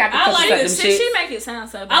them. You ain't got to I fucking like suck this them She shit. make it sound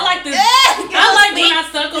so bad. I like this. I like when I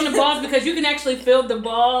suck on the balls because you can actually feel the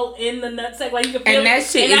ball in the nutsack. Like you can feel And that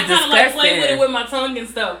shit and is I kind of like play disgusting. with it with my tongue and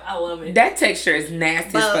stuff. I love it. That texture is nasty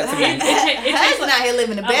as But fuck to me. husband out here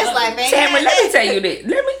living the best love life, it. ain't Tamara, he? let me tell you this.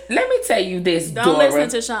 Let me tell you this, Don't Dora. listen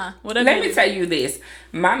to Sean. Whatever. Let me tell you this.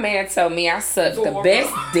 My man told me I sucked the Dora.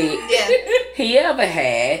 best dick he ever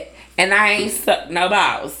had, and I ain't sucked no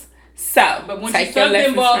balls. So, But when take you your suck them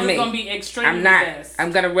lessons balls, from it's me. gonna be extremely I'm not. best.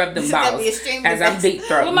 I'm gonna rub them It's gonna balls be extremely as I'm best. deep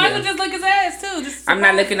throating. Well, Michael them. just lick his ass too. Just I'm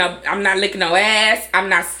not licking no ass. I'm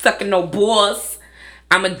not sucking no balls.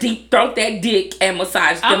 I'ma deep throat that dick and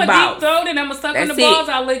massage them I'm a balls. deep throat and I'm a suck on the That's balls.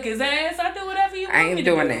 it. I lick his ass. I do whatever whatever you want I ain't me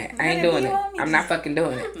doing to do. that. I ain't doing it. I'm not fucking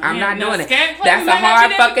doing it. I'm Yeah, not no, doing it. scat play That's a might not hard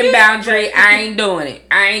be that fucking good, boundary. but- I ain't doing it.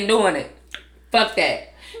 I ain't doing it. Fuck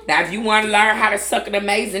that. Now, if you want to learn how to suck an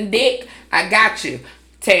amazing dick, I got you.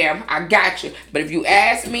 Tam, I got you. But if you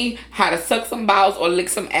ask me how to suck some balls or lick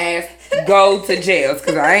some ass, go to jails,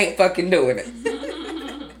 because I ain't fucking doing it.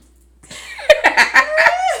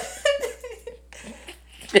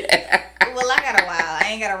 Well, I got a while. I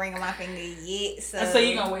ain't got a ring on my finger yet. So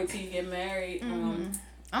you gonna wait till you get married? I'm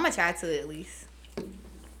gonna try to at least.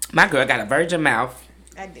 My girl got a virgin mouth.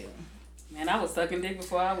 I do. Man, I was sucking dick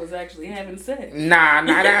before I was actually having sex. Nah,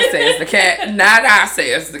 not I says the cat. Not I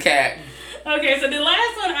says the cat. Okay, so the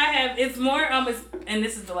last one I have, it's more and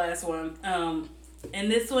this is the last one.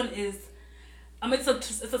 And this one is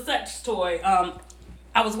it's a sex toy.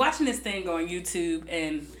 I was watching this thing on YouTube,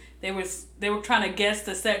 and they were trying to guess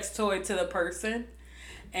the sex toy to the person.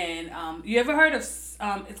 And you ever heard of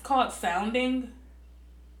it's called sounding?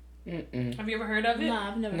 Mm-mm. Have you ever heard of it? No,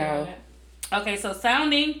 I've never No. heard of it. Okay, so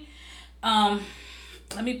sounding,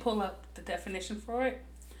 let me pull up the definition for it.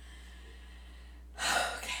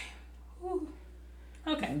 Okay. Whew.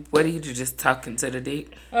 Okay. What are you just talking to the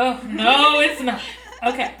dick? Oh, no, it's not.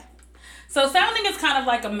 Okay. So sounding is kind of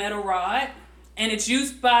like a metal rod, and it's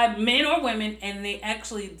used by men or women, and they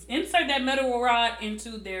actually insert that metal rod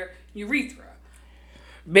into their urethra.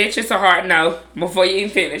 Bitch, it's a hard no. Before you even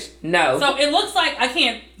finish, no. So it looks like,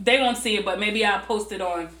 they won't see it, but maybe I'll post it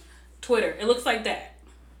on Twitter. It looks like that.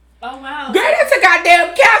 Oh wow. Girl, that's a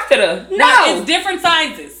goddamn catheter. But No. it's different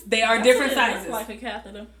sizes. They are different That's sizes. like a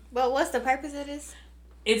catheter. But what's the purpose of this?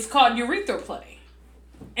 It's called urethra play.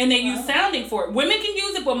 And they use sounding for it. Women can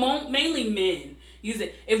use it, but mainly men use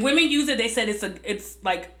it. If women use it, they said it's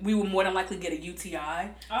like we will more than likely get a UTI.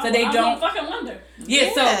 Oh, So they I don't fucking wonder.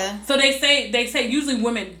 Yeah, Yeah. so they say usually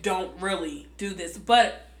women don't really do this.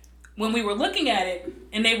 But when we were looking at it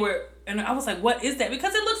and I was like, what is that?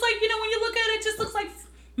 Because it looks like, when you look at it, it just looks like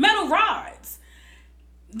metal rods.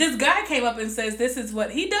 This guy came up and says this is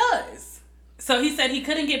what he does. So he said he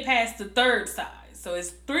couldn't get past the third size. So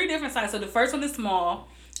it's 3 different sizes. So the first one is small.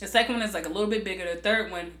 The second one is like a little bit bigger. The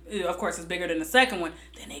third one, of course, is bigger than the second one.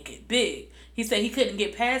 Then they get big. He said he couldn't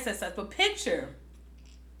get past that size. But picture,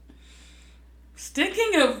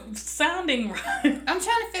 sticking a sounding rod. I'm trying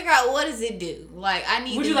to figure out what does it do. Like I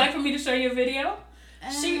need. Would you like for me to show you a video?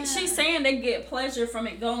 She's saying they get pleasure from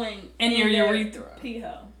it going In your their urethra. pee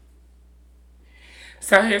hole.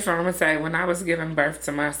 So here's what I'm gonna say. When I was giving birth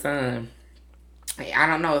to my son, I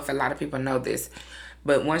don't know if a lot of people know this,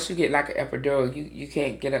 but once you get like an epidural, you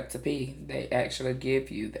can't get up to pee. They actually give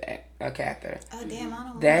you a catheter. Oh damn! I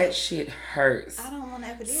don't. That shit hurts. I don't want an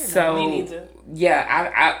epidural. Me So neither.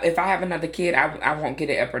 yeah, I if I have another kid, I won't get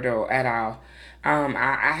an epidural at all.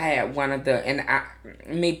 I had one of the, and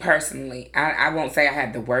me personally, I won't say I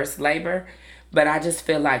had the worst labor, but I just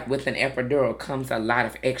feel like with an epidural comes a lot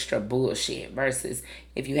of extra bullshit versus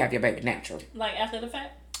if you have your baby natural. Like after the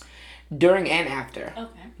fact? During and after.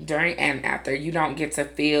 Okay. During and after, you don't get to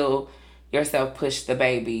feel yourself push the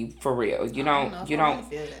baby for real. You don't. know if You I wanna don't.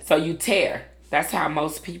 feel that. So you tear. That's how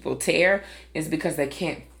most people tear, is because they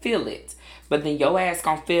can't feel it. But then your ass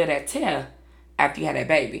gonna feel that tear after you had that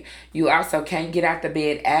baby. You also can't get out the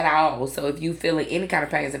bed at all. So if you feeling any kind of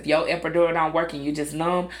pains, if your epidural don't work and you just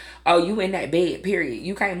numb, oh, you in that bed, period.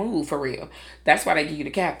 You can't move for real. That's why they give you the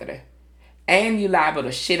catheter. And you liable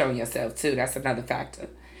to shit on yourself too. That's another factor.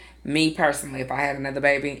 Me personally, if I had another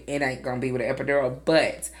baby, it ain't gonna be with an epidural.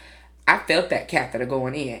 But I felt that catheter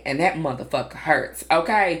going in, and that motherfucker hurts.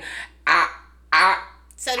 Okay,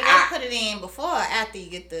 So do they put it in before or after you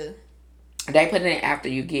get the? They put it in after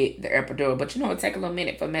you get the epidural, but it take a little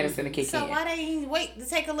minute for medicine to kick So in. why they wait to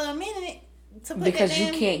take a little minute to put Because that you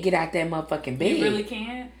in? can't get out that motherfucking bed. You really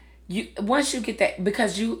can't? You once you get that,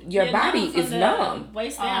 because your You're body numb from is the numb.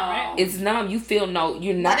 Waist down, right? It's numb. You feel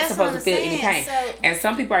you're not that's supposed to what feel I'm any saying. pain. So- And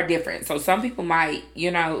some people are different. So some people might,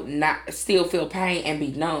 not still feel pain and be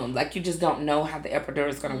numb. Like you just don't know how the epidural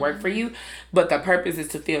is gonna work for you. But the purpose is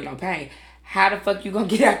to feel no pain. How the fuck you gonna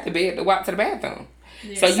get out the bed to walk to the bathroom?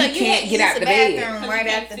 So you can't get out the bed. bathroom right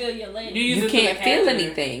you can't after. feel your leg. You can't feel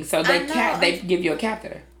anything. So I know. they give you a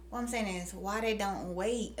catheter. What I'm saying is, why they don't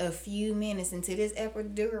wait a few minutes until this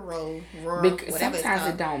epidural, Because whatever it's sometimes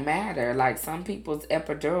called. it don't matter. Like some people's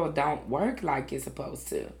epidural don't work like it's supposed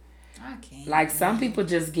to. I can't. Like some people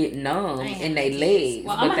just get numb I ain't in having their kids. legs,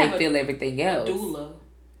 Well, but I'ma they have a feel everything else. Doula.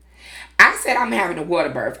 I said I'm having a water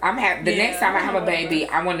birth. The Yeah, next time I have a water baby,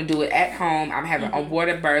 I want to do it at home. I'm having a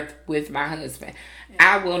water birth with my husband.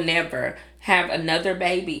 I will never have another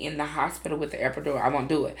baby in the hospital with the epidural. I won't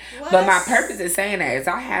do it. But my What? purpose in saying that is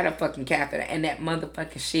I had a fucking catheter and that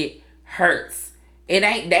motherfucking shit hurts.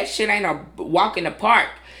 That shit ain't a walk in the park.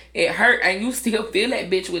 It hurt and you still feel that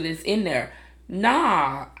bitch when it's in there.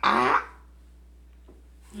 Nah, nah,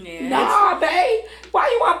 babe. Why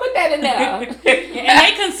you want to put that in there? And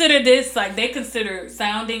they consider this, like, they consider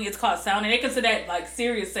sounding, it's called sounding. They consider that, like,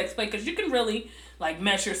 serious sex play because you can really, like,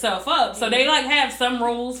 mess yourself up. So they, like, have some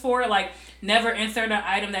rules for it. Like, never insert an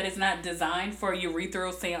item that is not designed for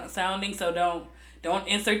urethral sounding. So don't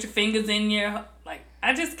insert your fingers in your, like,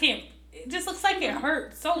 I just can't. It just looks like it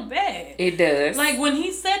hurt so bad. It does. Like, when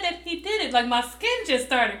he said that he did it, like, my skin just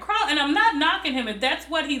started crawling. And I'm not knocking him. If that's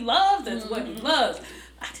what he loves, that's what he loves.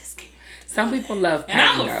 I just can't. Some people love pain.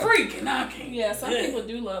 And I'm a freak, and I can't. Yeah, some people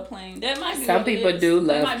do love pain. That might be. Some people do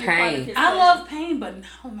love pain. I love pain, but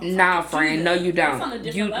no. Nah, friend, no, you don't.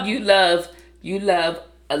 You love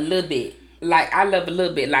a little bit. Like, I love a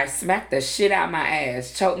little bit. Like, smack the shit out my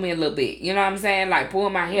ass, choke me a little bit. You know what I'm saying? Like, pull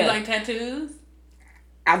my hair. You like tattoos?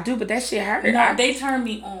 I do, but that shit hurt. No, they turn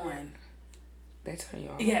me on. They turn you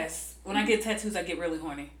on? Yes. When I get tattoos, I get really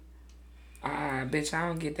horny. Bitch, I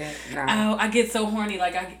don't get that. Nah. Oh, I get so horny,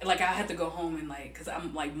 like I have to go home and like, cause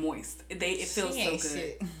I'm like moist. It feels so good.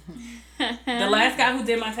 Shit. The last guy who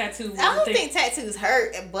did my tattoo. I don't think tattoos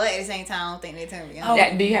hurt, but at the same time, I don't think they turn me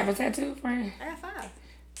on. Do you have a tattoo, friend? I got 5.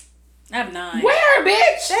 I have 9. Where,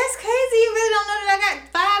 bitch? That's crazy. You really don't know that I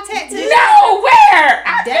got 5 tattoos? No, where?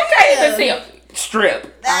 I Damn. can't even see them.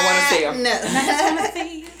 Strip. I want to see them. No.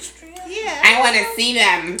 Yeah. I want to see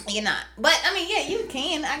them. You're not. But, I mean, yeah, you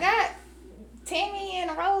can. I got Tammy and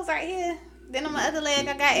a rose right here. Then on my other leg,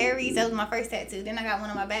 I got Aries. That was my first tattoo. Then I got one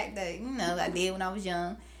on my back that, I did when I was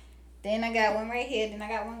young. Then I got one right here. Then I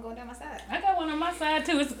got one going down my side. I got one on my side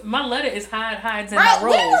too. My letter is hides in Bro, my we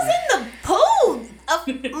rose. was in the pool a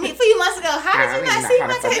few months ago. How did you not see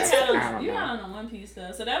my tattoo? You had on One Piece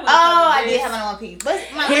stuff, so that was. Oh, I did have it on One Piece. But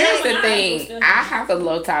here's the thing. I have a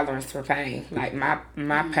low tolerance for pain. Like,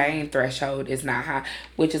 my pain threshold is not high,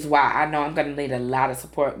 which is why I know I'm going to need a lot of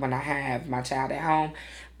support when I have my child at home,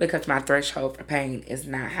 because my threshold for pain is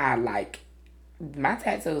not high. Like, my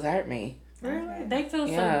tattoos hurt me. Really? They feel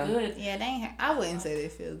so good. Yeah, they ain't hurt. I wouldn't say they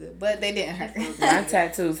feel good, but they didn't hurt. My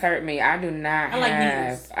tattoos hurt me. I do not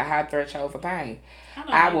have a high threshold for pain.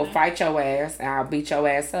 I will fight your ass and I'll beat your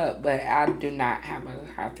ass up, but I do not have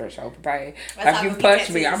a high threshold for pain. If you punch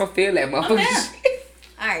me, I'm going to feel that motherfucker.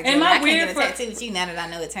 All right, am I can't weird get a tattoo with you now that I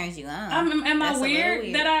know it turns you on. Am I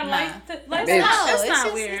weird that I like that? Like, no, it's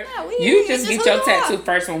not weird. It's not weird. You just get your tattoo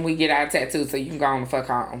first when we get our tattoo, so you can go on the fuck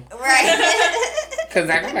home. Right. Because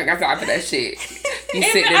I got for that shit. You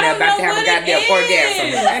sitting there about to have a goddamn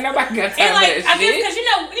orgasm. Ain't nobody got time for that shit. I guess because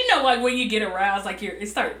you know, like when you get aroused, like it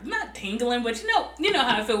starts not tingling, but you know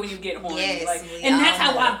how I feel when you get horny. Yes, like, and that's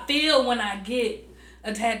how I feel when I get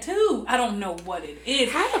a tattoo. I don't know what it is,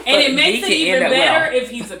 and it makes it even better if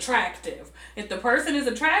he's attractive. If the person is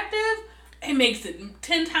attractive, it makes it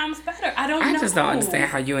 10 times better. I don't know. I just don't understand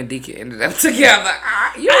how you and DK ended up together.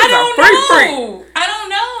 I don't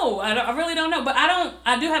know. I really don't know. But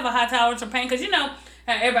I do have a high tolerance for pain because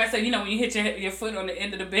everybody say when you hit your foot on the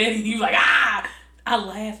end of the bed and you like I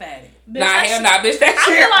laugh at it. Nah, hell nah, bitch. That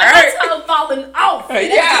shit hurt. My toe falling off.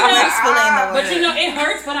 Yeah. But it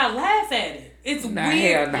hurts, but I laugh at it. It's weird.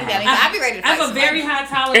 Hell nah. I be ready to fight. I have a very high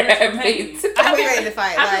tolerance for pain. I be ready to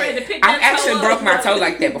fight. I be ready to pick that I've actually toe broke up. my toe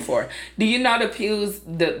like that before. Do you know the pews,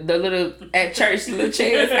 the little at church little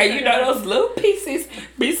chairs, and you know those little pieces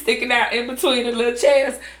be sticking out in between the little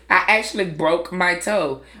chairs? I actually broke my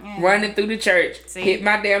toe running through the church, hit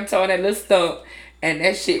my damn toe on that little stump. And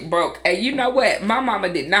that shit broke. And you know what? My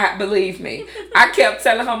mama did not believe me. I kept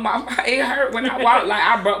telling her, Mama, it hurt when I walked like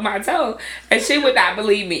I broke my toe. And she would not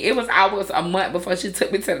believe me. I was a month before she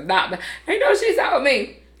took me to the doctor. And she told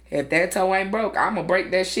me, if that toe ain't broke, I'm going to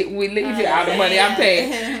break that shit when we leave here, all the money I'm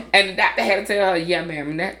paying. And the doctor had to tell her, yeah,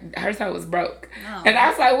 ma'am, her toe was broke. Oh. And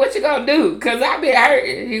I was like, what you going to do? Because I been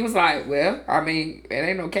hurting. He was like, well, I mean, it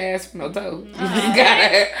ain't no cash for no toe. You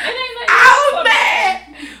got I was mad.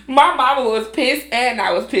 My mama was pissed and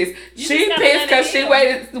I was pissed. She pissed because she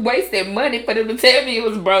wasted money for them to tell me it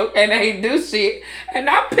was broke and they ain't do shit. And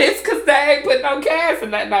I'm pissed because they ain't put no cash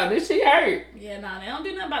in that. No, this shit hurt. Yeah, no, they don't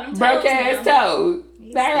do nothing about them toes. Broke ass toe.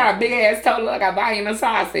 They got a big ass toe like I'm buying a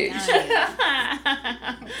sausage.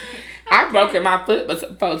 I've broken my foot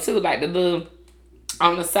before too, like the little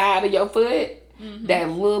on the side of your foot, that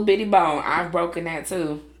little bitty bone. I've broken that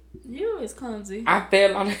too. You is clumsy. I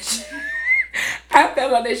fell on that shit. I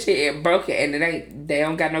fell on that shit and broke it, and they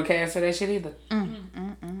don't got no cash for that shit either.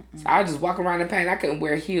 So I just walk around in pain. I couldn't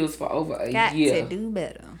wear heels for over a year. Got to do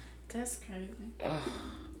better. That's crazy.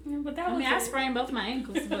 But that I sprained both my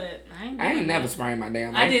ankles, but I ain't never sprained my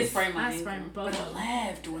damn ankles. I did sprain my I ankle. sprained both. But I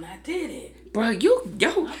laughed when I did it. Bro,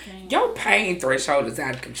 your pain threshold is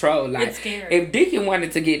out of control. Like, It's scary. if Deacon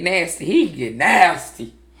wanted to get nasty, he can get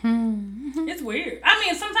nasty. It's weird. I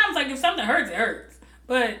mean, sometimes like if something hurts, it hurts.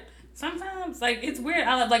 But sometimes like it's weird.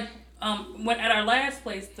 I like when at our last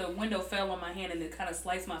place the window fell on my hand and it kind of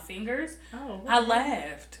sliced my fingers. Oh, I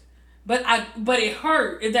laughed, but it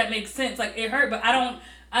hurt. If that makes sense, like it hurt, but I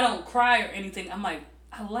don't cry or anything. I'm like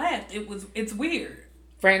I laughed. It's weird.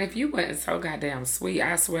 Fran, if you wasn't so goddamn sweet,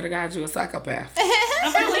 I swear to God, you a psychopath.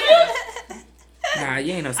 I really am. Nah,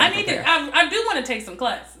 you ain't no I psychopath. need to. I do want to take some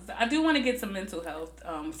classes. I do want to get some mental health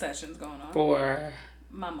sessions going on For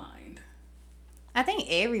my mind. I think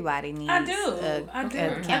everybody needs. I do. A I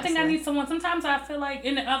think counselor. I need someone. Sometimes I feel like,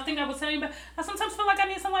 and I think I was telling you about. I sometimes feel like I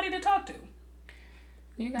need somebody to talk to.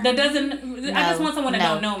 That doesn't. I just want someone that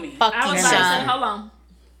don't know me. Fuck I you, was about to say, Sean. hold on.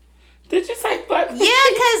 Did you say fuck? Yeah,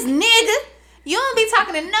 cause nigga, you don't be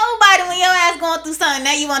talking to nobody when your ass going through something.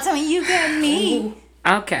 Now you want to tell me you got me.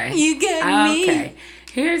 Okay. You got me. Okay.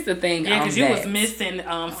 Here's the thing. Yeah, because you that. was missing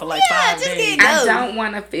for like Yeah, 5 just days. get I go. don't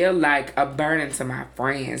want to feel like a burden to my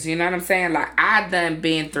friends. You know what I'm saying? Like, I done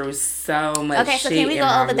been through so much Okay, so shit can we in go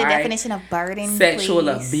my over the life. definition of burden, Sexual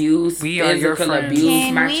please? abuse, We are your physical friends. abuse.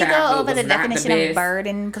 Can My we go childhood over the was not definition the of best.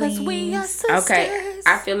 burden, please? we are sisters. Okay,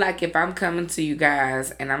 I feel like if I'm coming to you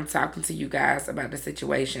guys and I'm talking to you guys about the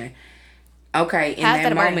situation, okay, in How's that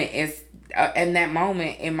that a burden? moment, in that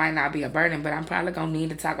moment, it might not be a burden, but I'm probably gonna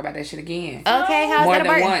need to talk about that shit again Okay, how's more that a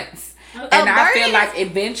than burden? once. And I burden feel is- like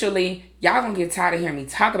eventually y'all gonna get tired of hearing me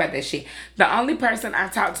talk about that shit. The only person I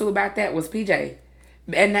talked to about that was PJ,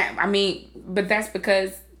 and that but that's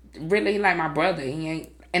because really like my brother. He ain't,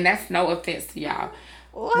 and that's no offense to y'all.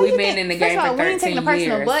 Why We've you been think- in the first game of all, for we ain't taking 13 the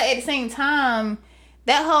personal, years. but at the same time,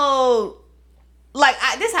 that whole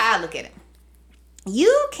this is how I look at it.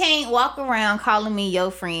 You can't walk around calling me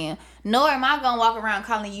your friend, nor am I gonna walk around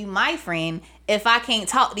calling you my friend if I can't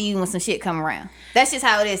talk to you when some shit come around. That's just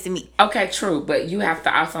how it is to me. Okay, true, but you have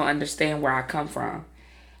to also understand where I come from.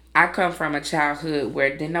 I come from a childhood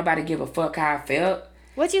where didn't nobody give a fuck how I felt.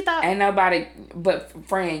 What you thought? Ain't nobody, but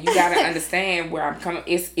friend, you gotta understand where I'm coming.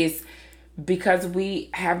 It's because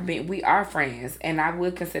we are friends, and I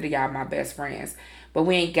would consider y'all my best friends, but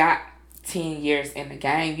we ain't got 10 years in the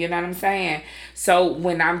game, you know what I'm saying? So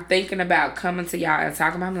when I'm thinking about coming to y'all and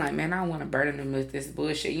talking about, I'm like, man, I don't want to burden them with this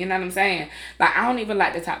bullshit, you know what I'm saying? Like, I don't even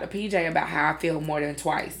like to talk to PJ about how I feel more than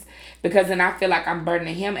twice, because then I feel like I'm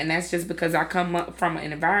burdening him, and that's just because I come up from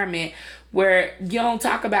an environment where you don't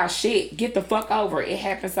talk about shit. Get the fuck over it. It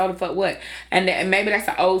happens, so the fuck what? And maybe that's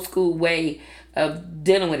an old school way of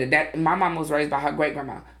dealing with it. That my mom was raised by her great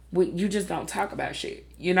grandma. You just don't talk about shit.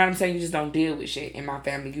 You know what I'm saying? You just don't deal with shit in my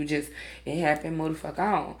family. It happened, move the fuck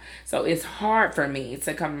on. So it's hard for me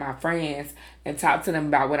to come to my friends and talk to them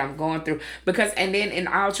about what I'm going through. Because, and then in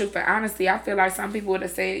all truth and honesty, I feel like some people would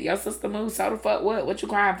have said, your sister moved, so the fuck what? What you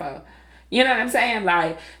crying for? You know what I'm saying?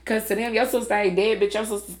 Like, because to them, your sister ain't dead, bitch, your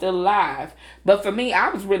sister's still alive. But for me, I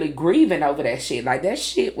was really grieving over that shit. Like, that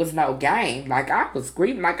shit was no game. Like, I was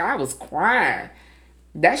grieving, like, I was crying.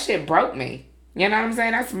 That shit broke me. You know what I'm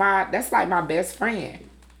saying? That's like my best friend.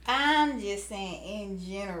 I'm just saying in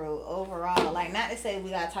general, overall, like not to say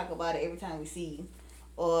we gotta talk about it every time we see you,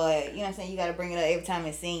 or you know what I'm saying, you gotta bring it up every time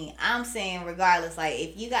it's seen. I'm saying regardless, like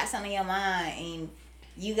if you got something in your mind and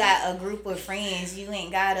you got a group of friends, you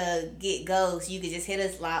ain't gotta get ghosts. You could just hit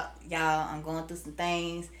us like, y'all, I'm going through some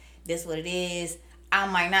things. This what it is. I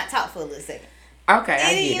might not talk for a little second. Okay,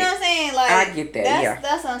 I get You know what I'm saying? Like I get that,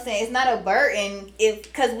 That's what I'm saying. It's not a burden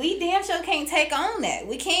because we damn sure can't take on that.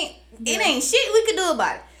 We can't. Yeah. It ain't shit we could do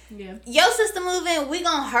about it. Yeah. Your sister moving, we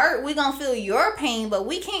gonna hurt. We gonna feel your pain, but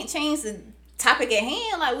we can't change the topic at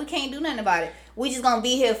hand. Like we can't do nothing about it. We just gonna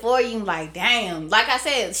be here for you. Like damn. Like I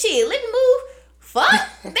said, shit. Let me move. Fuck.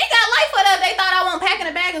 They got life for that. They thought I won't pack in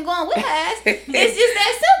the bag and going with her ass. It's just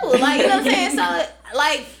that simple. Like you know what I'm saying. So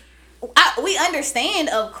like. We understand,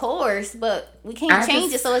 of course, but we can't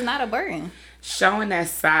change it, so it's not a burden. Showing that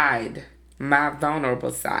side, my vulnerable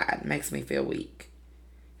side, makes me feel weak.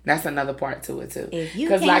 That's another part to it too.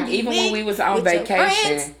 Because like even when we was on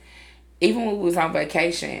vacation,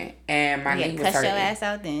 and my knee was cut hurting, your ass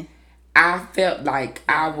out then. I felt like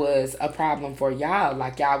I was a problem for y'all.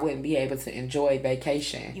 Like y'all wouldn't be able to enjoy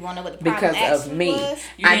vacation. You want to know what the problem because of me. was?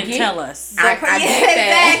 You didn't tell us. I get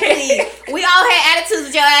that. Exactly. We all had attitudes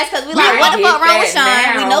with your ass because we like, I what the get fuck wrong with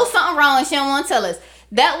that Sean? now. We know something wrong and she don't want to tell us.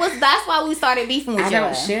 That's why we started beefing with I you.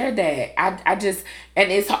 don't share that. I just,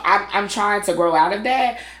 and I'm trying to grow out of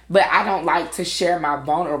that, but I don't like to share my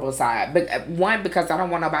vulnerable side. But one, because I don't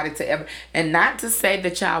want nobody to ever, and not to say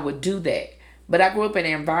that y'all would do that, but I grew up in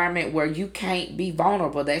an environment where you can't be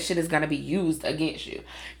vulnerable. That shit is going to be used against you.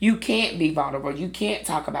 You can't be vulnerable. You can't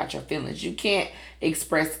talk about your feelings. You can't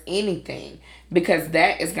express anything because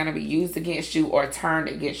that is going to be used against you or turned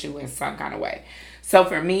against you in some kind of way. So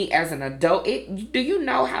for me as an adult, do you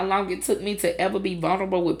know how long it took me to ever be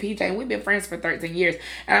vulnerable with PJ? And we've been friends for 13 years.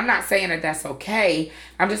 And I'm not saying that that's okay.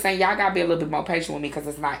 I'm just saying y'all got to be a little bit more patient with me because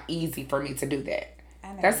it's not easy for me to do that.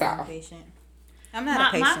 That's all. Patient. I'm not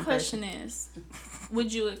a patient My question is,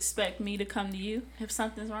 would you expect me to come to you if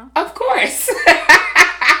something's wrong? Of course.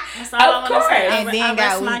 That's all I want to say. And then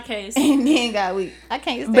got my weak. case. And then got weak. I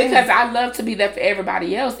can't stand Because I love to be there for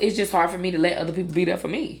everybody else. It's just hard for me to let other people be there for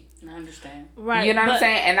me. I understand. Right. You know what I'm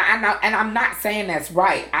saying? And I know, and I'm not saying that's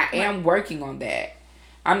right. I am working on that.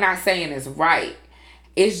 I'm not saying it's right.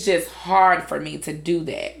 It's just hard for me to do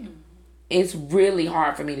that. It's really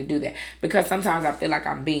hard for me to do that because sometimes I feel like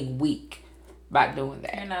I'm being weak by doing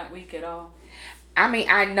that. You're not weak at all. I mean,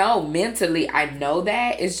 I know mentally, I know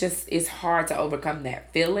that. It's hard to overcome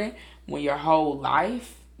that feeling when your whole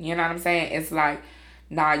life, you know what I'm saying? It's like,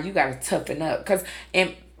 nah, you got to toughen up. Because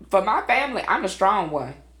for my family, I'm the strong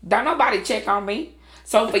one. Don't nobody check on me.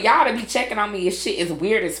 So for y'all to be checking on me, shit is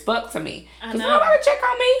weird as fuck to me. Because nobody check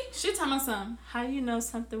on me. She told me something. How do you know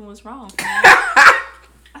something was wrong?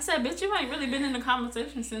 I said, bitch, you ain't really been in the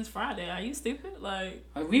conversation since Friday. Are you stupid? Like,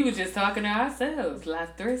 we were just talking to ourselves. Las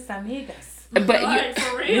tres amigas. But like,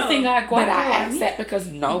 for real. You think I but I asked that because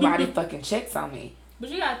nobody fucking checks on me. But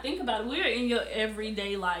you gotta think about it. We're in your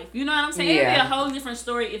everyday life. You know what I'm saying? Yeah. It'd be a whole different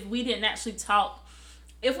story if we didn't actually talk.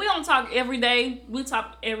 If we don't talk every day, we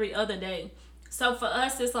talk every other day. So for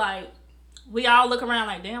us, it's like, we all look around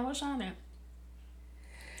like, damn, where's Sean at?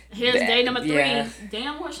 Here's day number 3. Yeah.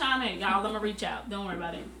 Damn, where's Sean at? Y'all, I'm gonna reach out. Don't worry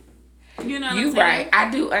about it. You know what You I'm saying? right.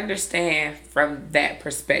 I do understand from that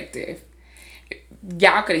perspective.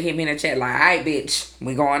 Y'all could have hit me in the chat like, all right, bitch,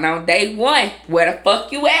 we going on day 1. Where the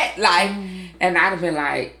fuck you at? Like, and I'd have been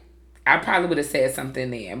like, I probably would have said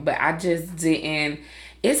something then, but I just didn't.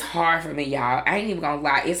 It's hard for me, y'all. I ain't even gonna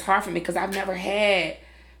lie. It's hard for me because I've never had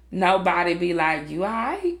nobody be like, you all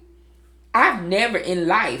right? I've never in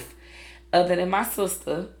life, other than my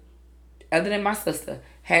sister,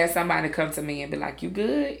 had somebody come to me and be like, you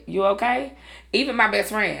good? You okay? Even my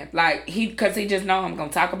best friend, like, because he just know I'm going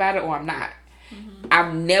to talk about it or I'm not. Mm-hmm.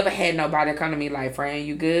 I've never had nobody come to me like, friend,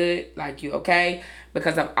 you good? Like, you okay?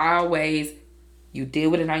 Because I've always, you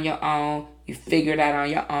deal with it on your own. You figure it out on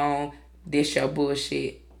your own. This your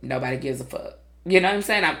bullshit. Nobody gives a fuck. You know what I'm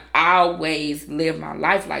saying? I've always lived my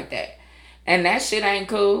life like that. And that shit ain't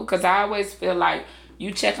cool because I always feel like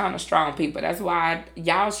you check on the strong people. That's why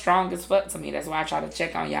y'all strong as fuck to me. That's why I try to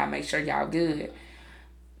check on y'all, make sure y'all good.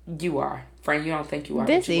 You are. Friend, you don't think you are.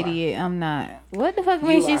 This idiot, I'm not. What the fuck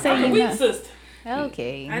makes you say I'm a you're weak not? sister.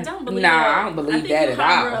 Okay. I don't believe I don't believe that at all. I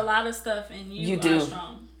think you harbor a lot of stuff and you do. are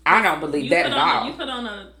strong. I don't believe that at all. You put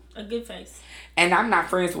on a good face. And I'm not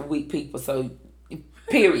friends with weak people, so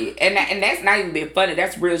period. And that's not even being funny.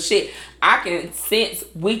 That's real shit. I can sense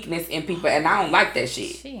weakness in people, and I don't like that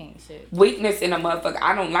shit. She ain't shit. Weakness in a motherfucker.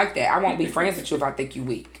 I don't like that. I won't be friends with you if I think you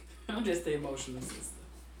weak. I'm just the emotional sister.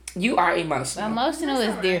 You are emotional. Emotional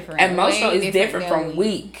is different. Emotional is different from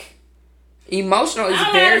weak. Emotional is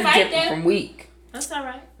very different from weak. That's all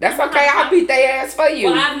right. That's okay. I'll beat their ass for you.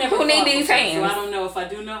 Well, I've never Who need fought these before, hands? So I don't know if I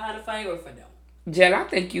do know how to fight or if I don't. Jill, I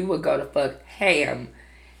think you would go to fuck ham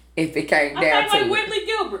if it came down I to fight it. like Whitley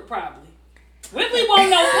Gilbert, probably. Whitley won't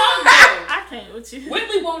know punk, though. I can't with you.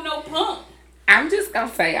 Whitley won't know punk. I'm just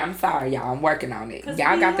gonna say I'm sorry, y'all. I'm working on it. 'Cause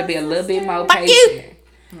Y'all we got to are be a little bit more Fuck patient.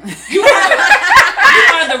 You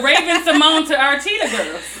are the Raven Simone to Arteta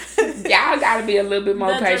girls. Y'all got to be a little bit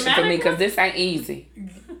more The patient for me dramatic because this ain't easy.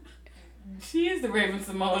 She is the Raven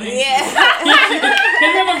Simone. Yeah.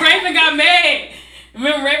 Remember Raven got mad.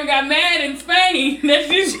 Remember Raven got mad in Spain. That's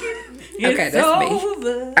just. Okay, that's me.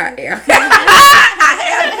 over. I am.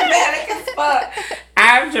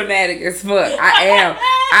 I'm dramatic as fuck. I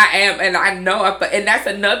am, and I know. And that's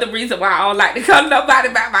another reason why I don't like to come to nobody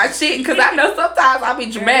about my shit because I know sometimes I'll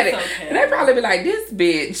be dramatic, okay. and they probably be like, "This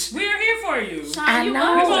bitch." We're here for you. Sean, I you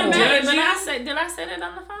know. was Judge dramatic, but you. did I say that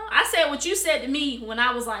on the phone? I said what you said to me when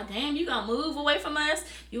I was like, damn, you gonna move away from us?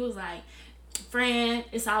 You was like, friend,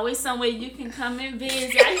 it's always somewhere you can come and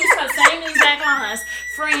visit. I used the same exact lines.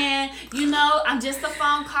 Friend, you know, I'm just a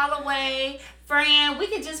phone call away. Friend, we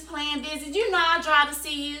could just plan visit. You know I'll try to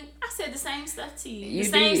see you. I said the same stuff to you. You the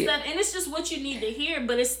same did. stuff. And it's just what you need to hear,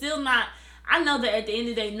 but it's still not, I know that at the end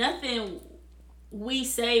of the day, nothing we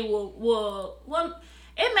say will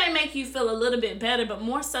it may make you feel a little bit better, but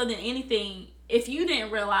more so than anything, if you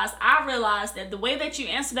didn't realize, I realized that the way that you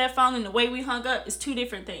answered that phone and the way we hung up is two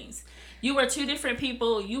different things. You were two different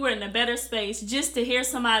people. You were in a better space just to hear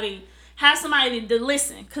somebody, have somebody to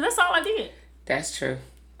listen. Because that's all I did. That's true.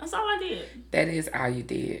 That's all I did. That is all you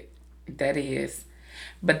did. That is.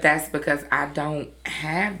 But that's because I don't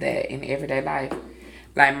have that in everyday life.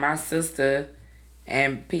 Like, my sister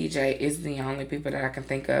and PJ is the only people that I can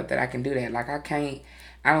think of that I can do that. Like, I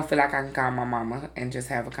don't feel like I can call my mama and just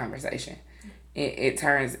have a conversation. It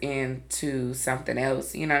turns into something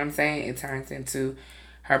else. You know what I'm saying? It turns into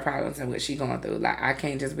her problems and what she going through. Like, I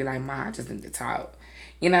can't just be like, Ma, I just need to talk.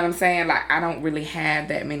 You know what I'm saying? Like, I don't really have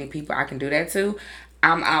that many people I can do that to.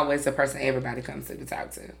 I'm always the person everybody comes to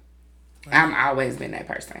talk to. I'm always been that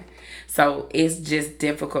person. So it's just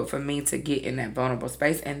difficult for me to get in that vulnerable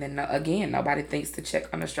space. And then, again, nobody thinks to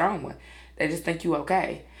check on a strong one. They just think you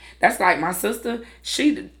okay. That's like my sister.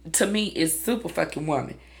 She, to me, is super fucking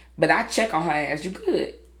woman. But I check on her ass. You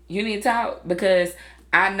good? You need to talk? Because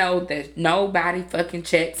I know that nobody fucking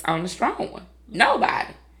checks on the strong one.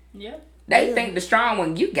 Nobody. Yep. They think the strong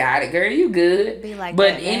one, you got it, girl, you good. Be like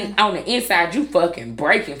but that, on the inside, you fucking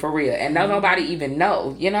breaking for real. And nobody even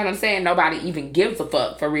know. You know what I'm saying? Nobody even gives a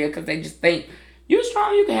fuck for real because they just think, you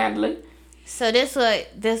strong, you can handle it. So this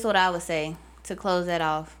what I would say to close that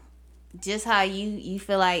off. Just how you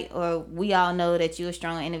feel like, or we all know that you're a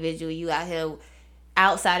strong individual. You out here,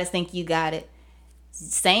 outsiders think you got it.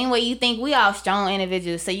 Same way you think we all strong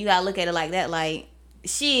individuals. So you gotta look at it like that. Like,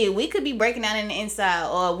 shit, we could be breaking down in the inside,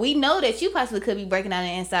 or we know that you possibly could be breaking down in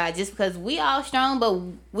the inside just because we all strong, but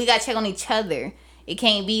we gotta check on each other. It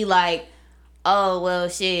can't be like, oh, well,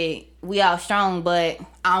 shit, we all strong, but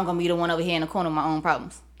I'm gonna be the one over here in the corner with my own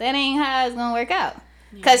problems. That ain't how it's gonna work out.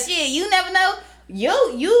 Cause shit, you never know.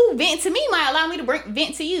 You vent to me might allow me to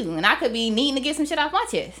vent to you, and I could be needing to get some shit off my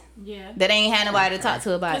chest. Yeah. That ain't had nobody to talk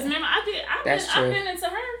to about it. Cause remember, I've been into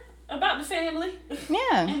her about the family.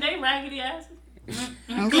 Yeah. And they raggedy asses.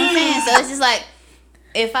 I'm just saying. So it's just like,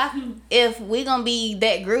 if we gonna be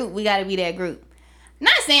that group, we gotta be that group.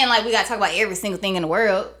 Not saying like we gotta talk about every single thing in the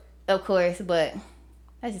world, of course, but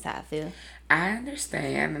that's just how I feel. I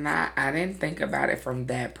understand, and I didn't think about it from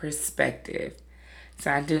that perspective.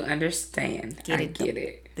 So I do understand. I get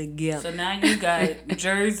it. The guilt. So now you got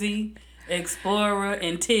Jersey, Explorer,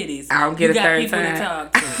 and titties. I don't get a third people time. to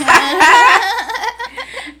talk to.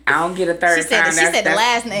 I don't get a third time. She said the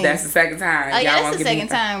last name. That's the second time. Oh, yeah, Y'all that's the second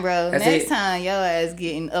time, bro. That's Next it. time, your ass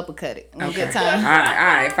getting uppercutted. Okay. Good time. All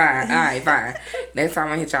right, fine. Next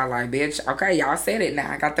time I hit y'all like, bitch, okay, y'all said it now.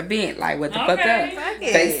 I got the bent. Like, what the fuck up? Fuck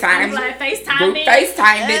it. FaceTime. Like FaceTime, Group bitch.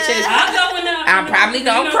 FaceTime, bitches. I'm going up. I'm probably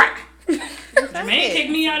gonna cry. Man, kick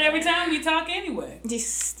me out every time we talk anyway.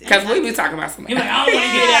 Because we be talking about something. You're like, I don't want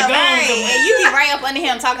to hear that right. going somewhere. And you be right up under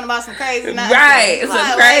him talking about some crazy nonsense. Right, some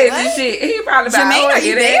Like, crazy what? shit. He probably about, Jermaine, oh, are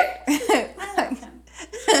you there?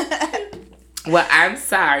 there? Well, I'm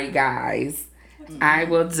sorry, guys. I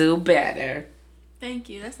will do better. Thank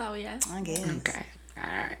you. That's all we ask. I guess. Okay. All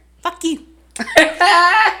right. Fuck you. All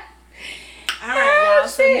right, y'all.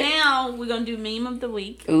 So shit. now we're going to do meme of the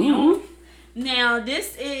week. Ooh. Now,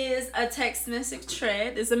 this is a text message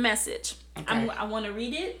thread. It's a message. Okay. I want to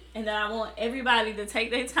read it, and then I want everybody to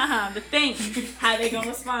take their time to think how they're going to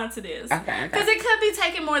respond to this. Okay. Because it could be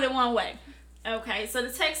taken more than one way. Okay, so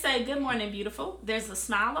the text said, "Good morning, beautiful." There's a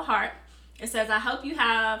smile, a heart. It says, "I hope you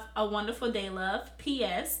have a wonderful day, love.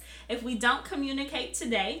 P.S. If we don't communicate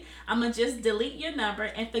today, I'm going to just delete your number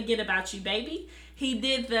and forget about you, baby." He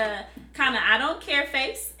did the kind of I don't care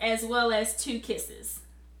face as well as 2 kisses.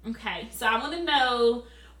 Okay, so I want to know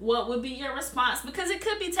what would be your response because it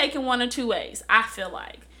could be taken one or 2 ways, I feel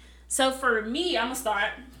like. So for me, I'm going to start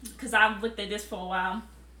because I've looked at this for a while.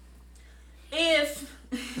 If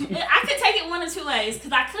I could take it one or 2 ways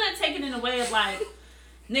because I could take it in a way of like,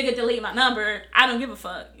 nigga, delete my number. I don't give a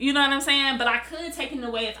fuck. You know what I'm saying? But I could take it in a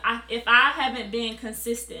way if I haven't been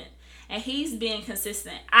consistent and he's being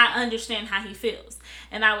consistent, I understand how he feels.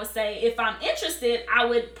 And I would say if I'm interested, I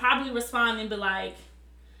would probably respond and be like,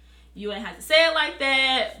 you ain't have to say it like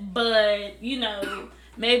that, but, you know,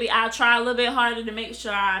 maybe I'll try a little bit harder to make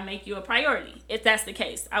sure I make you a priority. If that's the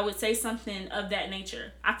case, I would say something of that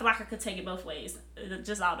nature. I feel like I could take it both ways. It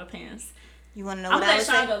just all depends. You want to know I'm what gonna I let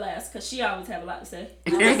would Sean say? go last because she always have a lot to say.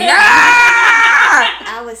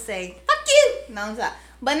 I would say, fuck you. No, I'm sorry.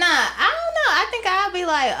 But nah, I don't know. I think I'll be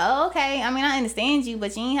like, oh, okay. I mean, I understand you,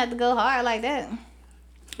 but you ain't have to go hard like that.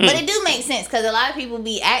 But it do make sense because a lot of people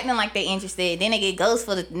be acting like they interested, then they get ghosts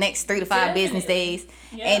for the next 3 to 5 business days,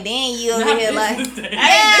 and then you over here like, bitch,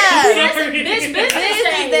 business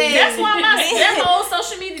days. That's why that whole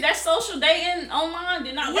social media, that social dating online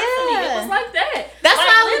did not work for me. It was like that. That's like,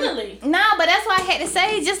 why literally. But that's why I had to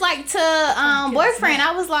say, just like to boyfriend,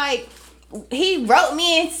 I was like, he wrote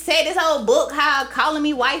me and said this whole book, how calling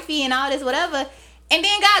me wifey and all this whatever. And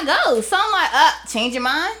then God goes. So I'm like, change your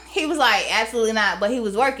mind? He was like, absolutely not. But he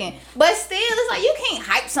was working. But still, it's like, you can't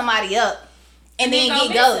hype somebody up and then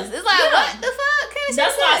get ghosts. It's like, what the fuck?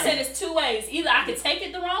 That's why I said it's 2 ways. Either I could take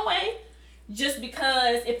it the wrong way, just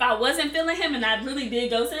because if I wasn't feeling him and I really did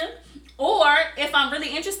ghost him, or if I'm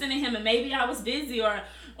really interested in him and maybe I was busy or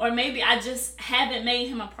maybe I just haven't made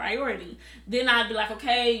him a priority, then I'd be like,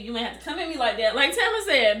 okay, you may have to come at me like that, like Tamara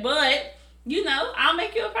said, but... You know, I'll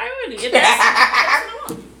make you a priority. If that's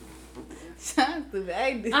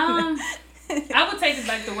I would take it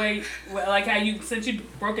back the way, like how you, since you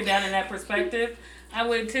broke it down in that perspective, I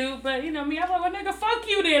would too. But you know me, I'm like, well, nigga, fuck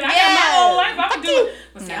you then. I got my own life. I can do it.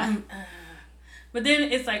 But, see, but then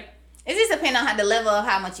it's like, it just depends on the level of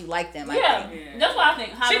how much you like them. Yeah, that's why I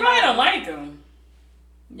think. She probably don't like him.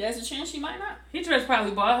 There's a chance she might not. He just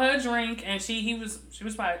probably bought her a drink, and she was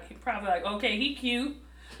probably like, okay, he cute.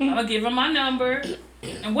 I'm gonna give him my number.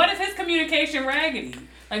 And what if his communication raggedy?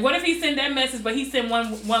 Like, what if he sent that message, but he sent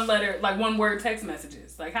one letter, like 1 word text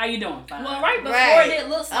messages? Like, how you doing? Fine. Well, right before it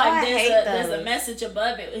looks like there's a message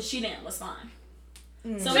above it, and she didn't respond.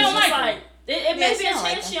 So she don't like him. It may be a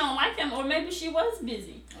chance she don't like him, or maybe she was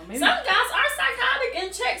busy. Some guys are psychotic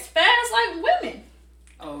and checks fast like women.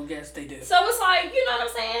 Oh, yes, they do. So it's like, you know what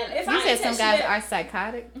I'm saying? If you said some guys are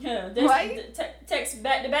psychotic. Yeah, text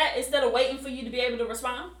back to back instead of waiting for you to be able to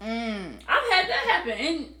respond. I've had that happen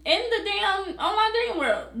in the damn online dating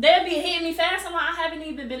world. They'll be hitting me fast. I'm like, I haven't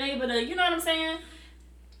even been able to. You know what I'm saying?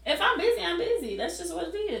 If I'm busy, I'm busy. That's just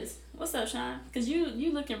what it is. What's up, Sean? Because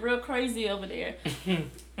you looking real crazy over there.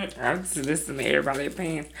 I'm just listening to everybody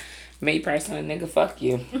opinions. Me personally, nigga, fuck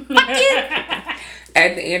you. Fuck you.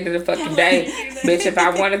 At the end of the fucking day, bitch, if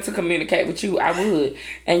I wanted to communicate with you, I would.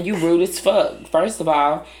 And you rude as fuck, first of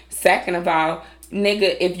all. Second of all,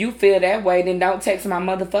 nigga, if you feel that way, then don't text my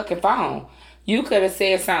motherfucking phone. You could have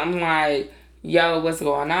said something like, yo, what's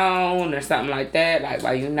going on? Or something like that. Like,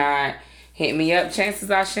 why you not hit me up? Chances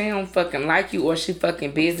are she don't fucking like you or she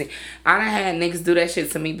fucking busy. I done had niggas do that shit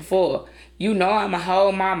to me before. You know I'm a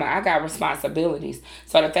whole mama. I got responsibilities.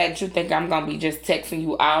 So the fact that you think I'm going to be just texting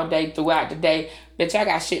you all day throughout the day, bitch, I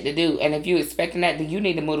got shit to do. And if you expecting that, then you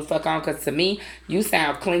need to move the fuck on. Because to me, you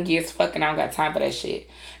sound clingy as fuck and I don't got time for that shit.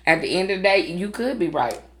 At the end of the day, you could be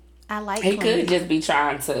right. I like He could just be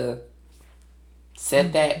trying to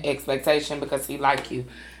set that expectation because he like you.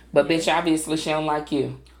 But bitch, obviously she don't like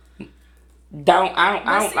you. I don't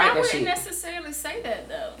like that shit. I wouldn't necessarily say that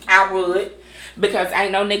though. I would. Because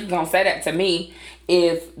ain't no nigga gonna say that to me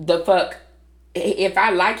if I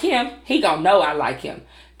like him, he gonna know I like him.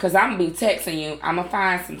 Cause I'm gonna be texting you. I'm gonna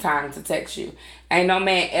find some time to text you. Ain't no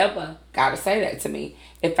man ever gotta say that to me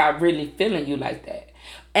if I really feeling you like that.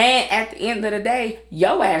 And at the end of the day,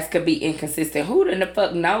 your ass could be inconsistent. Who the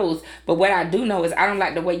fuck knows? But what I do know is I don't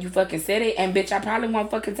like the way you fucking said it. And bitch, I probably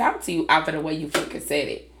won't fucking talk to you after the way you fucking said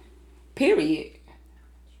it. Period.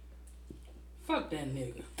 Fuck that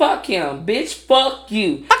nigga. Fuck him, bitch. Fuck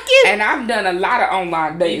you. Fuck you. And I've done a lot of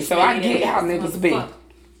online dating, so I get how niggas be.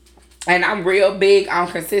 And I'm real big on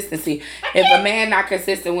consistency. If a man not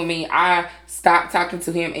consistent with me, I stop talking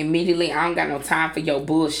to him immediately. I don't got no time for your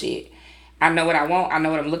bullshit. I know what I want. I know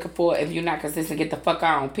what I'm looking for. If you're not consistent, get the fuck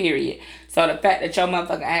on, period. So the fact that your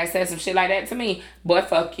motherfucking ass said some shit like that to me, boy,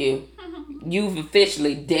 fuck you. You've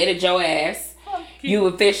officially deaded your ass. You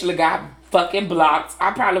officially got fucking blocked.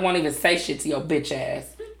 I probably won't even say shit to your bitch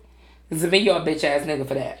ass. Cause me, you're a bitch ass nigga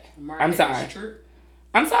for that. I'm sorry.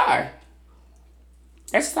 I'm sorry.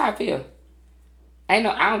 That's just how I feel. I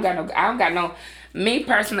don't got no. Me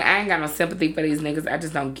personally, I ain't got no sympathy for these niggas. I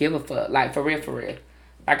just don't give a fuck. Like for real, for real.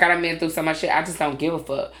 Like I done been through so much shit. I just don't give a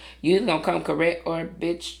fuck. You either gonna come correct or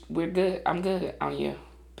bitch, we're good. I'm good on you.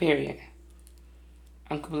 Period.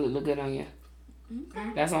 I'm completely good on you.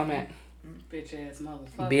 Okay. That's all I'm at. Bitch ass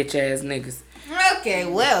motherfucker. Bitch ass niggas. Okay,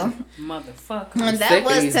 well. Motherfucker. That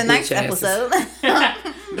was tonight's episode.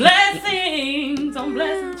 Blessings on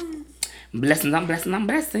blessings. Blessings on blessings on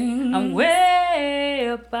blessings. I'm way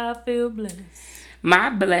up, I feel blessed. My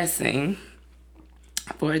blessing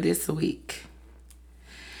for this week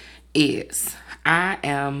is I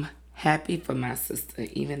am happy for my sister,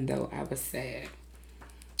 even though I was sad.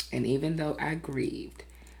 And even though I grieved,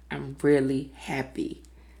 I'm really happy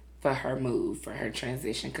for her move, for her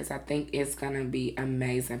transition, because I think it's gonna be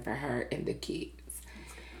amazing for her and the kids.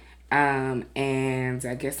 And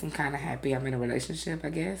I guess I'm kind of happy I'm in a relationship, I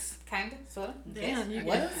guess. Kinda, sorta. Damn, you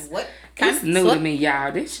What? guys. What? It's new to me,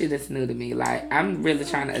 y'all. This shit is new to me. Like, I'm really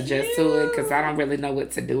trying to adjust to it because I don't really know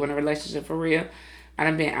what to do in a relationship for real. I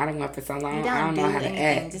done with for so long. I don't know how to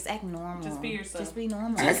act. Just act normal. Just be yourself. Just be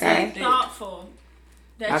normal. Okay. Be thoughtful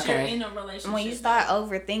that you're Okay. in a relationship. When you start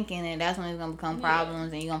overthinking it, that's when it's gonna become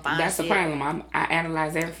problems, and you're gonna find That's the shit. problem. I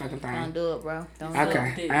analyze every fucking Don't thing. do it, bro. Don't do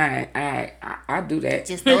Okay. it. All right. I do that.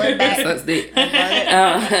 Just throw it back. Sucks dick.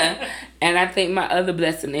 And I think my other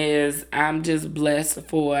blessing is I'm just blessed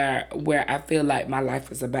for where I feel like my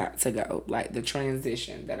life is about to go, like the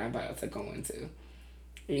transition that I'm about to go into,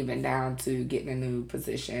 even down to getting a new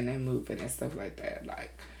position and moving and stuff like that.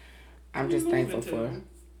 Like, I'm just thankful for.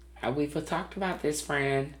 We've talked about this,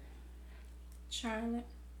 friend. Charlotte.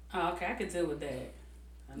 Oh, okay, I could deal with that.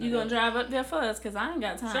 You gonna drive up there for us? Cause I ain't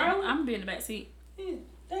got time. Charlotte? I'm gonna be in the back seat. Yeah,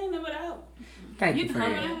 they ain't never out. Thank You you, can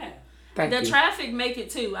friend. hurry Yeah. Thank The you. traffic make it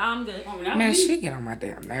too. I'm good. I mean, I Man, be- she get on my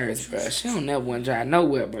damn nerves, bro. She don't never want to drive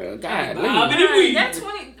nowhere, bro. God, Bobby leave. the Weed. That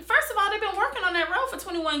 20. First of all, they've been working on that road for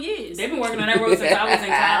 21 years. They've been working on that road since I was in college.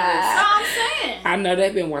 That's all I'm saying. I know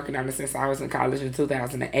they've been working on it since I was in college in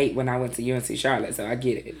 2008 when I went to UNC Charlotte, so I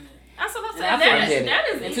get it. That's what I'm And I saying. forget That it.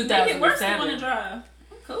 is In make it worse 2007. than want to drive.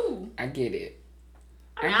 Cool. I get it.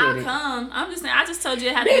 I mean, I I'll get it. come. I'm just saying. I just told you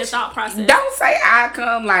it had to be a Bitch, thought process. Don't say I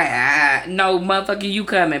come like, no, motherfucker, you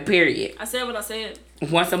coming, period. I said what I said.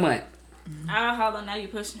 Once a month. I'll holler. Now you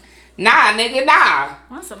pushing. Nah, nigga, nah.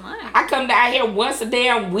 Once a month. I come down here once a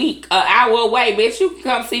damn week, an hour away, bitch. You can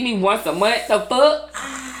come see me once a month. The fuck?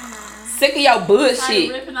 Sick of your Started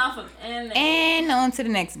bullshit. ripping off of And on to the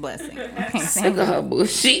next blessing. Sick of her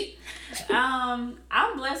bullshit. I'm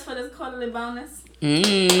blessed for this quarterly bonus.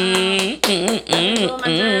 Mm-hmm. Doing my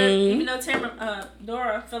job, even though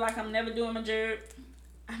Dora feel like I'm never doing my job.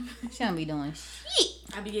 She don't be doing shit.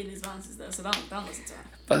 I be getting these bonuses though, so don't listen to her.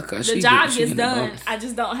 Fuck her. The she job she gets in the done. bonus. I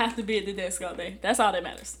just don't have to be at the desk all day. That's all that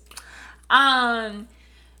matters.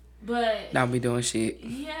 But Don't be doing shit.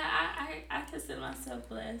 yeah, I consider myself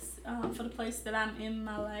blessed for the place that I'm in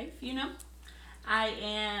my life. You know, I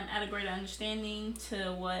am at a greater understanding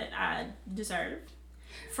to what I deserve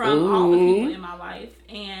from all the people in my life,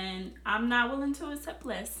 and I'm not willing to accept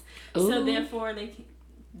less. So Ooh. therefore,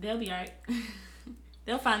 they'll be alright.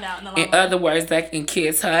 They'll find out in the long In run. other words, they can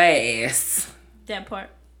kiss her ass. That part.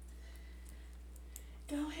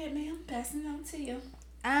 Go ahead, ma'am. Passing it on to you.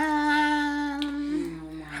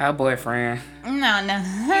 Her boyfriend. No.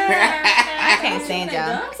 I can't stand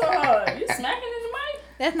y'all. Dumb so hard. You smacking in the mic?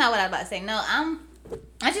 That's not what I was about to say. No, I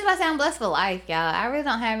just about to say I'm blessed for life, y'all. I really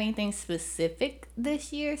don't have anything specific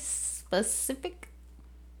this year. Specific.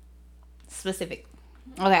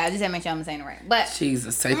 Okay, I just had to make sure I'm saying it right. But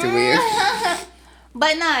Jesus, take the wheel.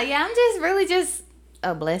 But nah, yeah, I'm just really just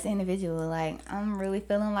a blessed individual. Like, I'm really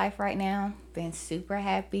feeling life right now. Been super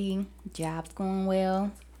happy. Job's going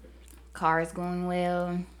well. Car's going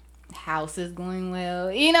well. House is going well.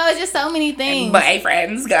 You know, it's just so many things.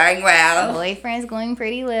 Boyfriend's going well. Boyfriend's going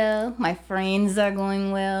pretty well. My friends are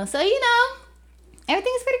going well. So, you know,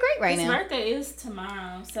 everything's pretty great right His now. birthday is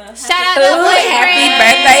tomorrow. So Shout out to Ooh, boyfriend. happy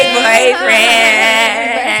birthday,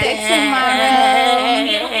 boyfriend. Happy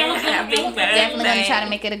birthday. Definitely gonna try to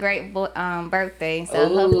make it a great birthday. So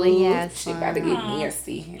hopefully he has She fun. about to get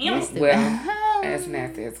nasty. Yes. Well, as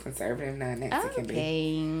nasty as conservative non-nasty can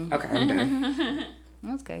be. Okay. Okay, I'm done.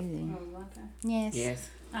 That's crazy. Yes. Yes.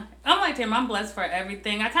 Okay. I'm like Tim. I'm blessed for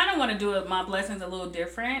everything. I kind of want to do my blessings a little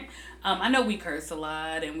different. I know we curse a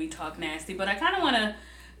lot and we talk nasty, but I kind of want to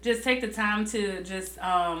just take the time to just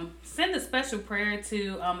send a special prayer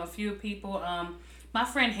to a few people. My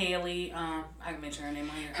friend Haley, I can mention her name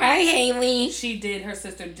on here. Hi, Haley. She did. Her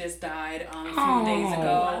sister just died a few days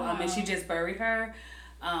ago, and she just buried her.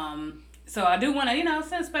 So I do want to,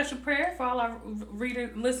 send a special prayer for all our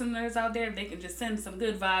listeners out there. If they can just send some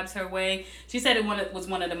good vibes her way. She said it was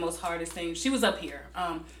one of the most hardest things. She was up here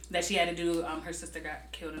that she had to do. Her sister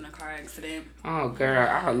got killed in a car accident. Oh, girl,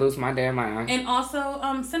 I'll lose my damn mind. And also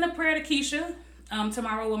send a prayer to Keisha.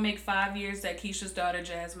 Tomorrow will make 5 years that Keisha's daughter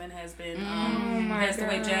Jasmine has been passed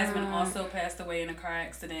away. Jasmine also passed away in a car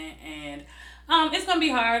accident, and it's gonna be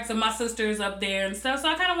hard. So my sister's up there and stuff. So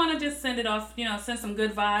I kind of want to just send it off, send some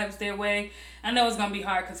good vibes their way. I know it's gonna be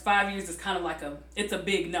hard because 5 years is kind of like it's a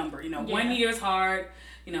big number. 1 year is hard.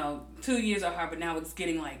 2 years are hard, but now it's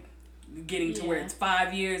getting to where it's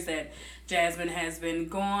 5 years that Jasmine has been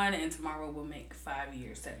gone, and tomorrow will make 5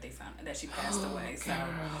 years that they found that she passed away.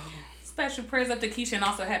 special prayers up to Keisha, and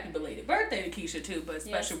also happy belated birthday to Keisha too. But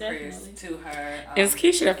special prayers to her. Is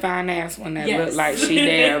Keisha the fine ass one that Yes. look like she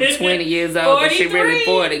damn 20 years old, but she really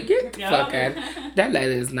 40? Get the Yup. fuck out. That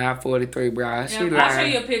lady is not 43, bro. She I'll show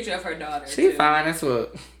you a picture of her daughter. She too. fine as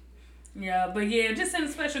fuck. Yeah, but yeah, just send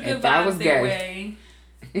special good If I was vibes their gay. way.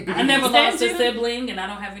 I never lost a sibling, and I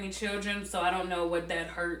don't have any children, so I don't know what that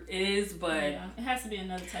hurt is. But it has to be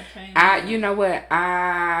another type of pain. You know what?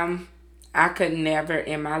 I could never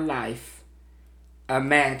in my life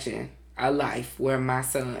imagine a life where my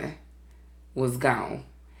son was gone.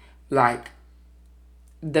 Like,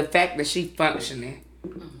 the fact that she's functioning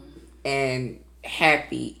and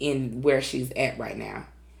happy in where she's at right now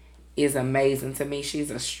is amazing to me. She's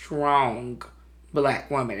a strong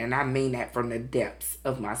Black woman, and I mean that from the depths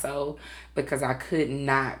of my soul, because I could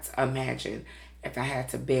not imagine if I had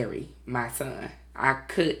to bury my son. I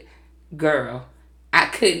couldn't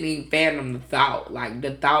even fathom the thought. Like,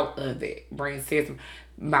 the thought of it brings tears.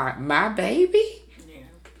 My baby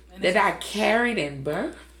that I carried and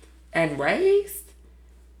birthed and raised,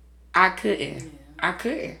 I couldn't.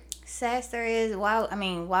 Sad story is, while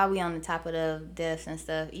we on the top of the deaths and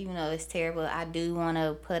stuff, even though it's terrible, I do want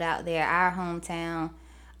to put out there our hometown,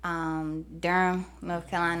 Durham, North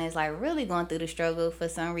Carolina, is like really going through the struggle for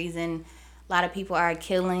some reason. A lot of people are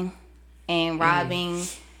killing and robbing,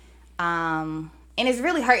 and it's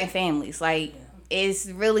really hurting families. Like, it's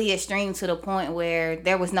really extreme to the point where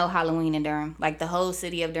there was no Halloween in Durham. Like, the whole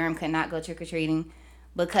city of Durham could not go trick-or-treating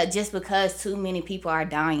because too many people are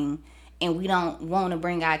dying. And we don't want to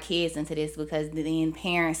bring our kids into this because then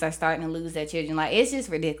parents are starting to lose their children. Like, it's just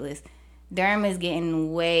ridiculous. Durham is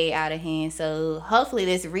getting way out of hand. So hopefully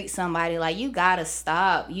this reach somebody. Like, you gotta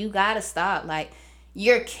stop. Like,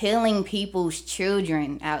 you're killing people's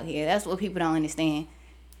children out here. That's what people don't understand.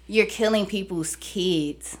 You're killing people's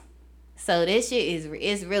kids. So this shit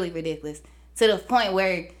is really ridiculous. To the point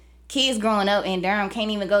where kids growing up in Durham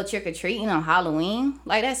can't even go trick-or-treating on Halloween.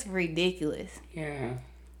 Like, that's ridiculous. Yeah.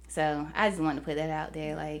 So I just wanted to put that out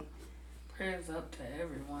there. Like, prayers up to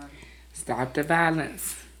everyone. Stop the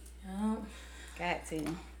violence. Yeah. Got to.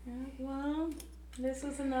 Yeah, well, this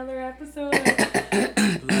was another episode.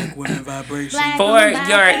 Black Women Vibration.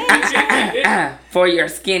 For your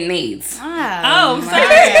skin needs. I'm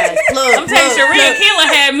saying Sharia Keeler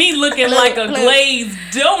had me looking like a glazed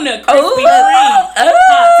donut, Krispy Kreme,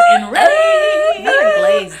 hot and ready. Not a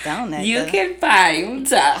glazed donut. You can find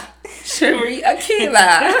Sharia Keeler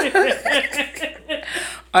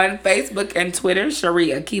on Facebook and Twitter,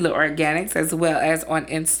 Sharia Keeler Organics, as well as on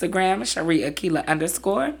Instagram, Sharia Keeler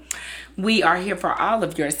 _ We are here for all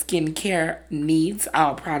of your skincare needs.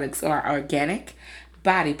 All products are organic.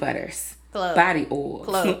 Body butters, body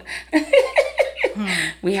oils.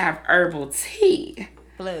 We have herbal tea.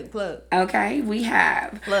 Plug. Okay, we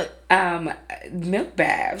have milk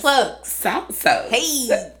baths. Salt soap.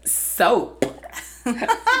 Soap.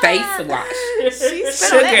 Face wash.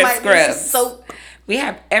 Sugar scrubs. Soap. We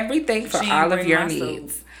have everything for all of your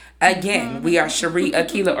needs. Again, we are Sharia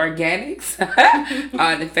Keeler Organics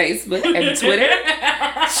on Facebook and Twitter.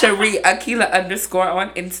 Sharia Keeler _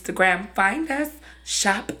 on Instagram. Find us,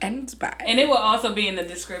 shop, and buy. And it will also be in the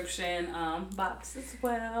description box as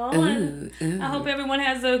well. I hope everyone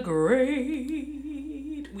has a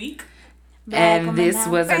great week. And this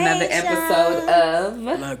was another episode of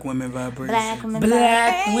Black Women Vibration.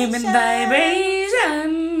 Black Women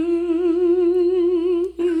Vibration.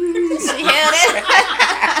 She held it.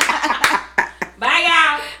 Bye,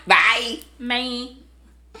 y'all. Bye. Me.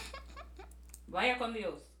 Vaya con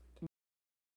Dios.